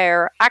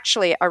 where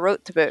actually I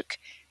wrote the book.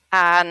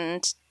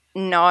 And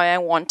now I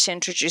want to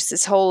introduce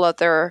this whole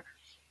other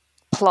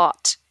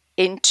plot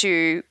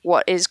into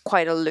what is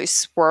quite a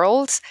loose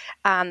world.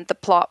 And the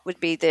plot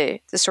would be the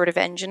sort of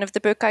engine of the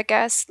book, I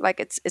guess. Like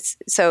it's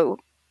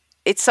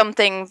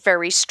something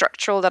very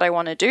structural that I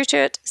want to do to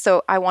it.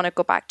 So I want to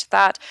go back to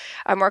that.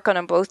 I'm working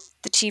on both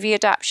the TV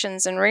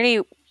adaptations, and really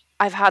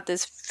I've had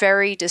this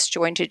very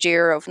disjointed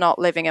year of not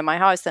living in my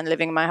house and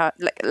living in my house,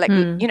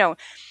 you know,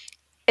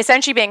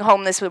 essentially being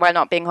homeless while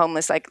not being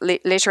homeless, like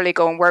literally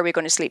going, where are we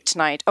going to sleep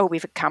tonight? Oh, we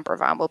have a camper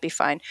van, we'll be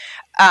fine.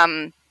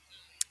 And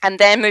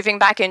then moving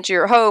back into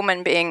your home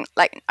and being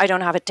like, I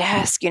don't have a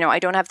desk, you know, I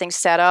don't have things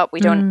set up. We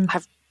don't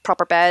have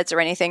proper beds or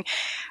anything.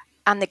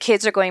 And the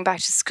kids are going back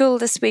to school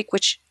this week,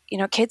 which, you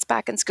know, kids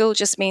back in school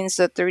just means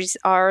that there's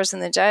hours in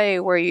the day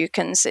where you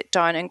can sit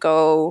down and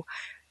go,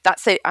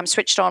 that's it, I'm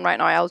switched on right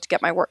now, I'll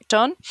get my work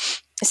done.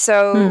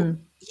 So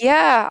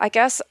yeah, I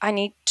guess I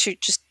need to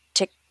just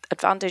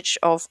advantage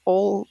of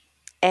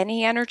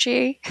any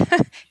energy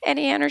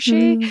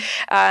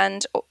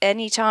and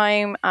any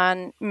time,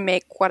 and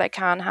make what I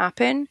can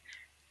happen.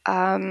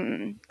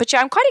 But yeah,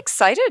 I'm quite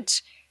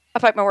excited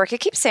about my work. I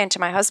keep saying to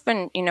my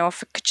husband, you know,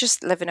 if I could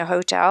just live in a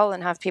hotel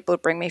and have people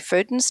bring me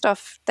food and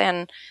stuff, then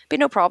it'd be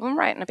no problem,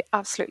 right? And I'd be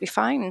absolutely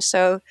fine.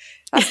 So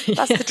that's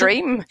the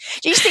dream.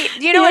 You see,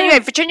 you know, anyway,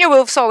 Virginia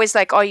Woolf's always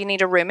like, oh, you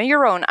need a room of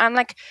your own. I'm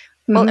like,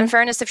 well, in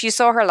fairness, if you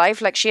saw her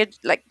life, like she had,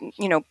 like,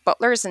 you know,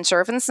 butlers and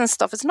servants and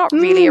stuff. It's not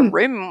really a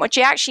room. What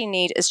you actually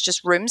need is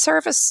just room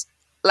service,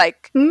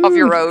 like of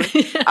your own.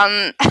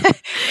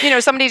 You know,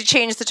 somebody to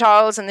change the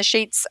towels and the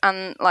sheets,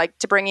 and like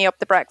to bring you up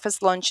the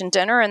breakfast, lunch, and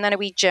dinner, and then a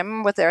wee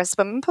gym with a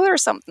swimming pool or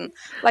something.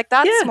 Like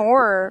that's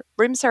more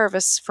room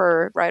service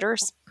for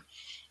writers.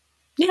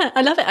 Yeah,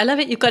 I love it. I love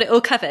it. You've got it all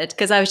covered,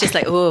 because I was just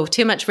like, oh,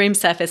 too much room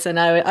surface, and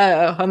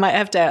I might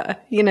have to,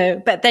 you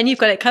know. But then you've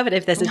got it covered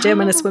if there's a gym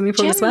and a swimming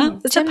pool as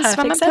well. It's a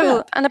perfect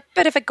setup. And a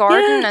bit of a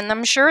garden, and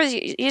I'm sure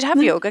you'd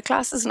have yoga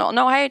classes and all.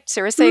 No, I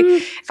seriously,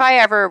 if I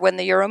ever win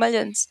the Euro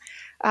Millions,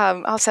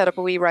 I'll set up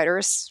a wee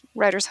writers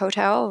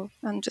hotel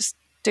and just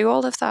do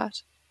all of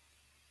that.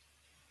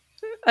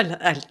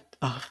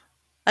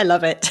 I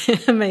love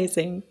it.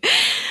 Amazing.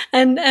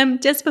 And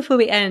just before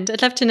we end,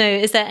 I'd love to know,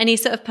 is there any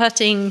sort of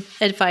parting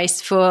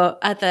advice for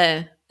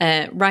other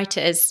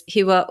writers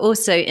who are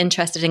also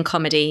interested in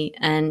comedy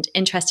and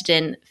interested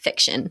in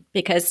fiction?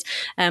 Because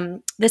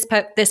this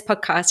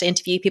podcast, I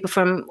interview people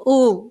from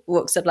all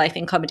walks of life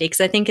in comedy,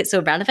 because I think it's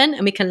all relevant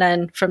and we can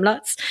learn from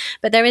lots.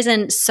 But there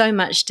isn't so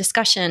much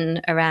discussion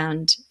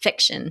around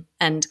fiction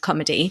and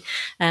comedy.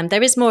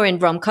 There is more in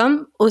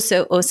rom-com,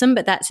 also awesome,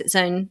 but that's its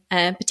own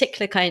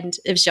particular kind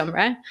of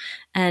genre.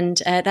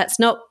 And that's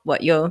not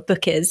what your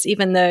book is,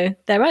 even though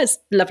there are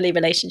lovely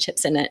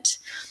relationships in it.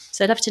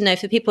 So I'd love to know,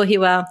 for people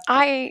who are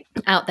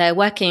out there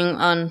working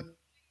on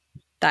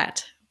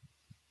that.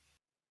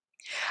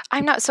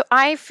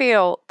 I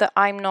feel that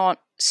I'm not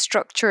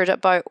structured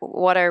about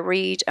what I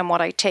read and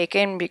what I take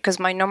in, because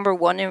my number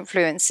one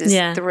influence is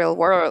the real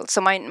world.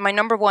 So my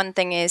number one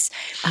thing is,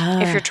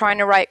 if you're trying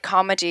to write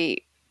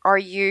comedy, are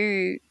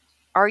you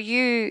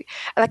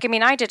like, I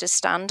mean, I did a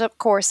stand-up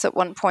course at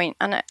one point,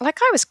 and I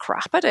was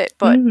crap at it,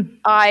 but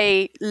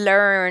I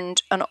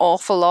learned an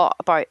awful lot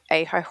about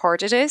A, how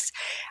hard it is,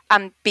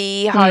 and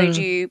B, how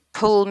do you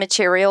pull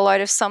material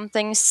out of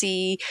something,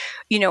 C,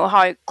 you know,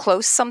 how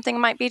close something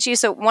might be to you.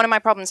 So one of my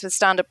problems with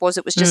stand-up was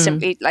it was just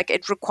simply like,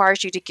 it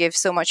requires you to give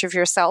so much of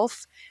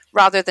yourself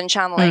rather than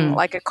channeling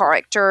like a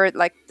character.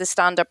 Like the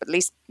stand-up, at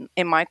least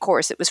in my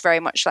course, it was very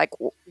much like,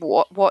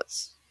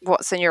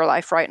 what's in your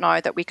life right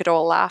now that we could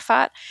all laugh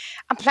at,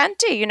 and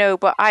plenty, you know,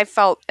 but I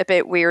felt a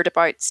bit weird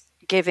about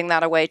giving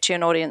that away to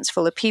an audience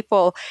full of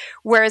people,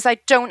 whereas I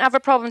don't have a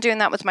problem doing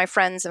that with my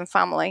friends and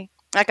family.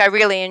 Like, I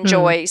really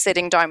enjoy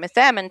sitting down with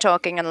them and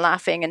talking and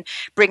laughing and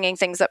bringing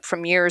things up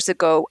from years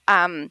ago.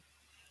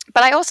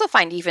 But I also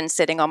find even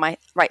sitting on my,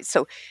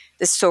 so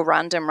this is so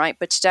random, right?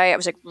 But today I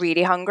was like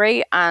really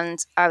hungry, and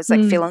I was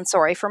like feeling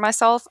sorry for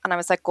myself, and I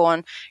was like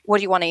going, what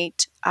do you want to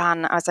eat?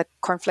 And I was like,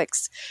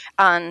 cornflakes.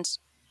 And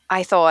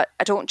I thought,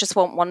 I don't just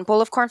want one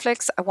bowl of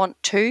cornflakes, I want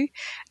 2.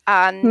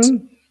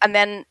 And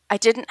then I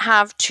didn't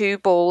have 2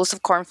 bowls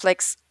of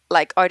cornflakes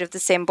like out of the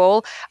same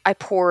bowl. I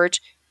poured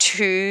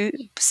 2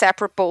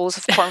 separate bowls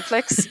of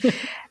cornflakes.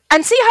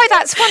 And see how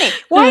that's funny.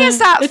 Why is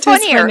that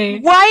funnier?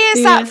 Why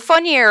is that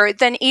funnier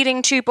than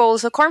eating 2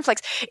 bowls of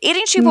cornflakes?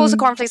 Eating 2 bowls of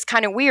cornflakes is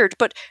kind of weird,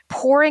 but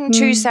pouring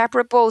 2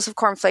 separate bowls of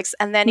cornflakes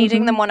and then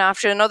eating them one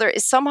after another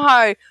is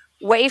somehow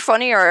way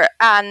funnier.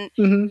 And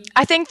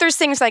I think there's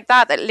things like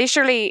that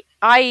literally,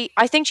 I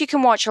think you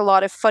can watch a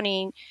lot of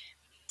funny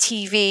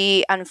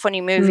TV and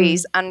funny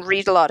movies and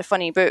read a lot of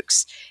funny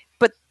books.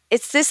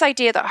 It's this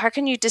idea that how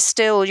can you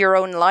distill your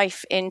own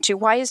life into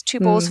why is 2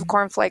 bowls of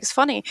cornflakes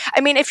funny?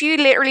 I mean, if you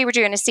literally were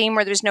doing a scene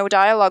where there's no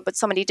dialogue, but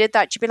somebody did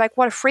that, you'd be like,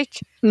 what a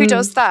freak. Who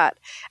does that?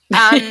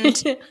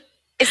 And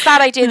it's that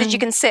idea that you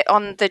can sit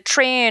on the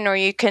train or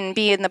you can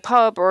be in the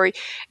pub or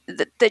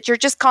that you're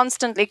just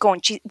constantly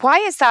going, gee, why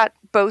is that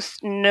both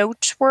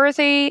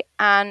noteworthy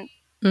and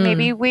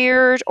maybe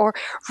weird or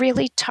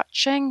really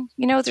touching?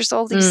 You know, there's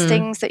all these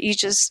things that you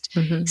just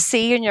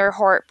see and your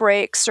heart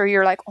breaks or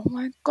you're like, oh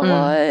my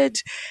God.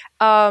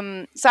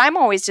 So I'm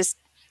always just,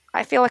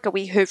 I feel like a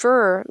wee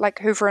hoover, like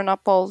hoovering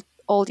up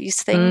all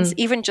these things,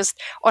 even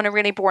just on a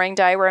really boring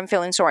day where I'm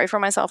feeling sorry for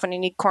myself and I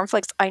need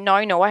cornflakes. I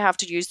now know I have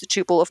to use the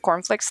 2 bowl of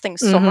cornflakes thing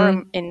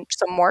somewhere in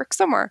some work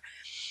somewhere.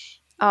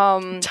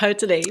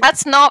 Totally.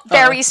 That's not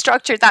very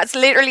structured. That's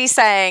literally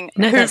saying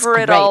hoover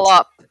it all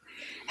up.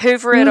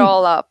 Hoover it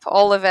all up,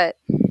 all of it.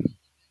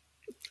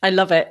 I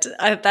love it.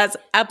 That's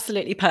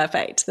absolutely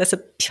perfect. That's a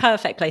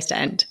perfect place to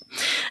end.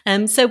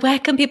 So where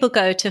can people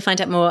go to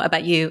find out more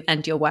about you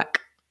and your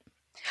work?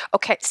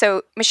 Okay,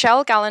 so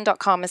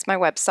michellegallen.com is my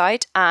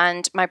website,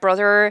 and my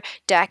brother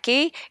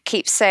Decky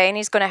keeps saying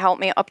he's going to help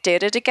me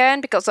update it again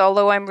because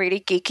although I'm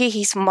really geeky,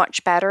 he's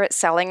much better at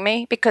selling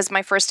me because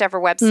my first ever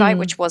website,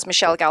 which was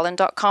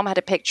michellegallen.com, had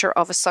a picture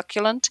of a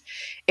succulent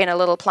in a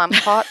little plant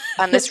pot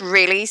and this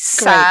really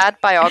sad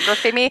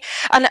biography of me.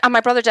 And my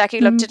brother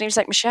Decky looked at it and he was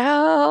like,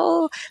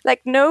 Michelle,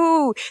 like,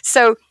 no.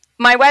 So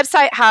my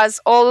website has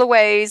all the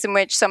ways in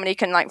which somebody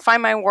can like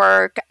find my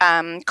work,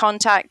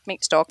 contact me,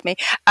 stalk me.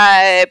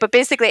 But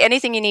basically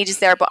anything you need is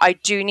there, but I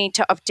do need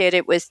to update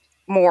it with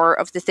more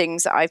of the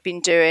things that I've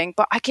been doing.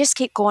 But I just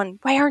keep going,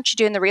 why aren't you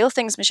doing the real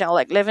things, Michelle?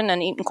 Like living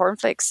and eating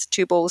cornflakes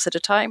 2 bowls at a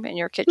time in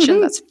your kitchen.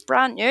 That's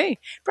brand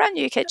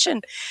new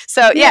kitchen.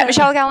 So yeah,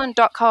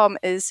 michellegallen.com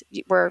is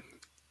where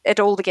it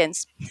all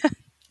begins.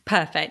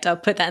 Perfect. I'll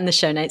put that in the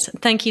show notes.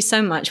 Thank you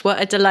so much. What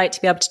a delight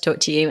to be able to talk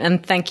to you.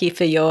 And thank you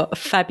for your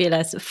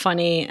fabulous,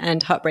 funny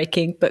and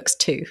heartbreaking books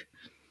too.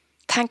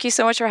 Thank you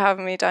so much for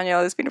having me,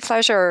 Danielle. It's been a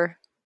pleasure.